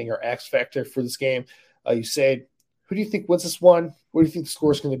thing and getting our X factor for this game. You said, who do you think wins this one? What do you think the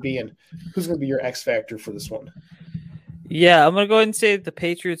score is going to be, and who's going to be your X factor for this one? Yeah, I'm going to go ahead and say the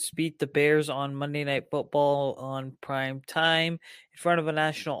Patriots beat the Bears on Monday Night Football on prime time in front of a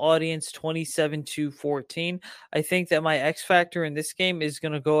national audience, 27-14. I think that my X factor in this game is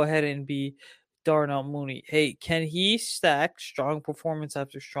going to go ahead and be Darnell Mooney. Hey, can he stack strong performance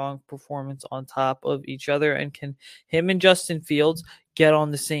after strong performance on top of each other? And can him and Justin Fields get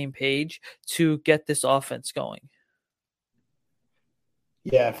on the same page to get this offense going?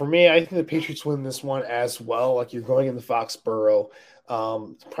 Yeah, for me, I think the Patriots win this one as well. Like, you're going in the Foxborough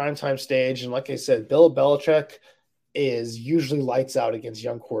primetime stage. And like I said, Bill Belichick is usually lights out against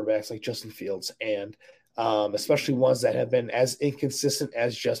young quarterbacks like Justin Fields, and especially ones that have been as inconsistent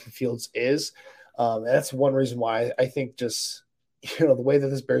as Justin Fields is. And that's one reason why I think just, the way that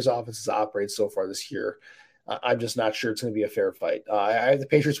this Bears offense has operated so far this year, I'm just not sure it's going to be a fair fight. I have the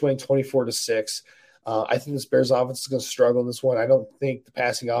Patriots winning 24-6. I think this Bears offense is going to struggle in this one. I don't think the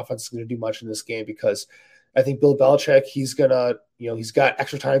passing offense is going to do much in this game because I think Bill Belichick, he's going to, he's got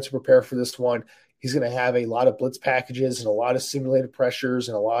extra time to prepare for this one. He's going to have a lot of blitz packages and a lot of simulated pressures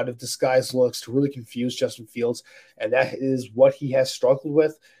and a lot of disguised looks to really confuse Justin Fields. And that is what he has struggled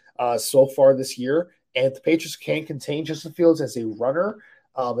with so far this year. And if the Patriots can contain Justin Fields as a runner,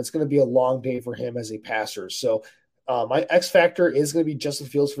 it's going to be a long day for him as a passer. So my X factor is going to be Justin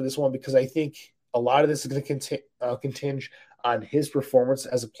Fields for this one because I think a lot of this is going to continge on his performance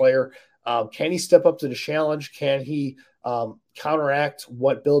as a player. Can he step up to the challenge? Can he counteract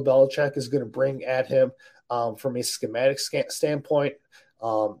what Bill Belichick is going to bring at him from a schematic standpoint?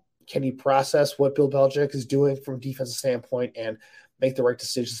 Can he process what Bill Belichick is doing from a defensive standpoint and make the right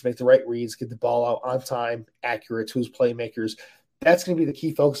decisions, make the right reads, get the ball out on time, accurate to his playmakers? That's going to be the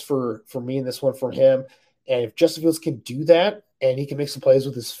key focus for me in this one for him. And if Justin Fields can do that, and he can make some plays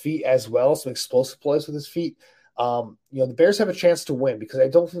with his feet as well, some explosive plays with his feet, the Bears have a chance to win because I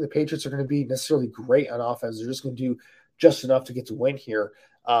don't think the Patriots are going to be necessarily great on offense. They're just going to do just enough to get to win here.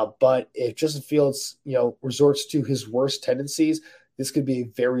 But if Justin Fields, resorts to his worst tendencies, this could be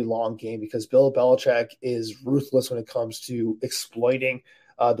a very long game because Bill Belichick is ruthless when it comes to exploiting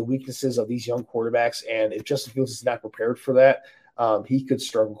the weaknesses of these young quarterbacks. And if Justin Fields is not prepared for that, he could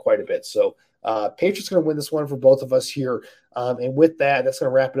struggle quite a bit. So Patriots going to win this one for both of us here. And with that, that's going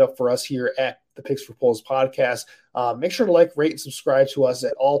to wrap it up for us here at the Picks for Polls podcast. Make sure to like, rate, and subscribe to us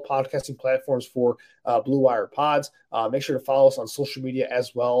at all podcasting platforms for Blue Wire Pods. Make sure to follow us on social media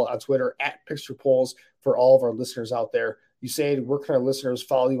as well, on Twitter at Picks for Polls for all of our listeners out there. Usaid, where can our listeners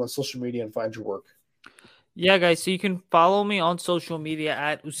follow you on social media and find your work? Yeah, guys, so you can follow me on social media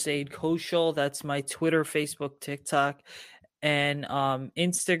at Usaid Koshal. That's my Twitter, Facebook, TikTok, and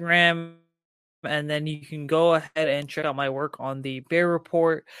Instagram. And then you can go ahead and check out my work on the Bear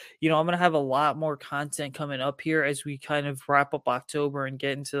Report. I'm going to have a lot more content coming up here as we kind of wrap up October and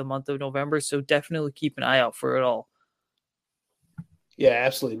get into the month of November. So definitely keep an eye out for it all. Yeah,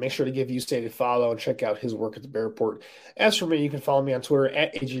 absolutely. Make sure to give Usaid a follow and check out his work at the Bear Report. As for me, you can follow me on Twitter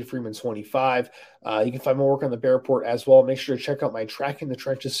at AJFreeman25. You can find more work on the Bear Report as well. Make sure to check out my Tracking the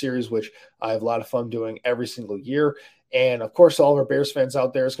Trenches series, which I have a lot of fun doing every single year. And, of course, all of our Bears fans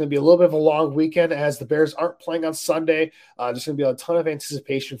out there, it's going to be a little bit of a long weekend as the Bears aren't playing on Sunday. There's going to be a ton of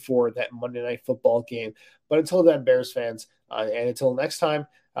anticipation for that Monday Night Football game. But until then, Bears fans, and until next time,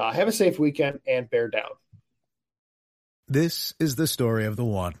 have a safe weekend and bear down. This is the story of the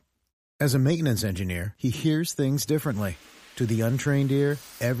one. As a maintenance engineer, he hears things differently. To the untrained ear,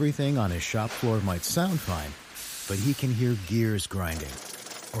 everything on his shop floor might sound fine, but he can hear gears grinding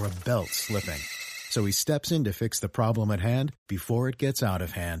or a belt slipping. So he steps in to fix the problem at hand before it gets out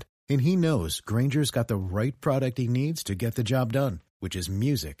of hand. And he knows Grainger's got the right product he needs to get the job done, which is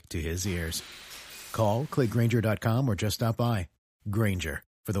music to his ears. Call, click Grainger.com, or just stop by. Grainger,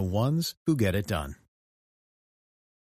 for the ones who get it done.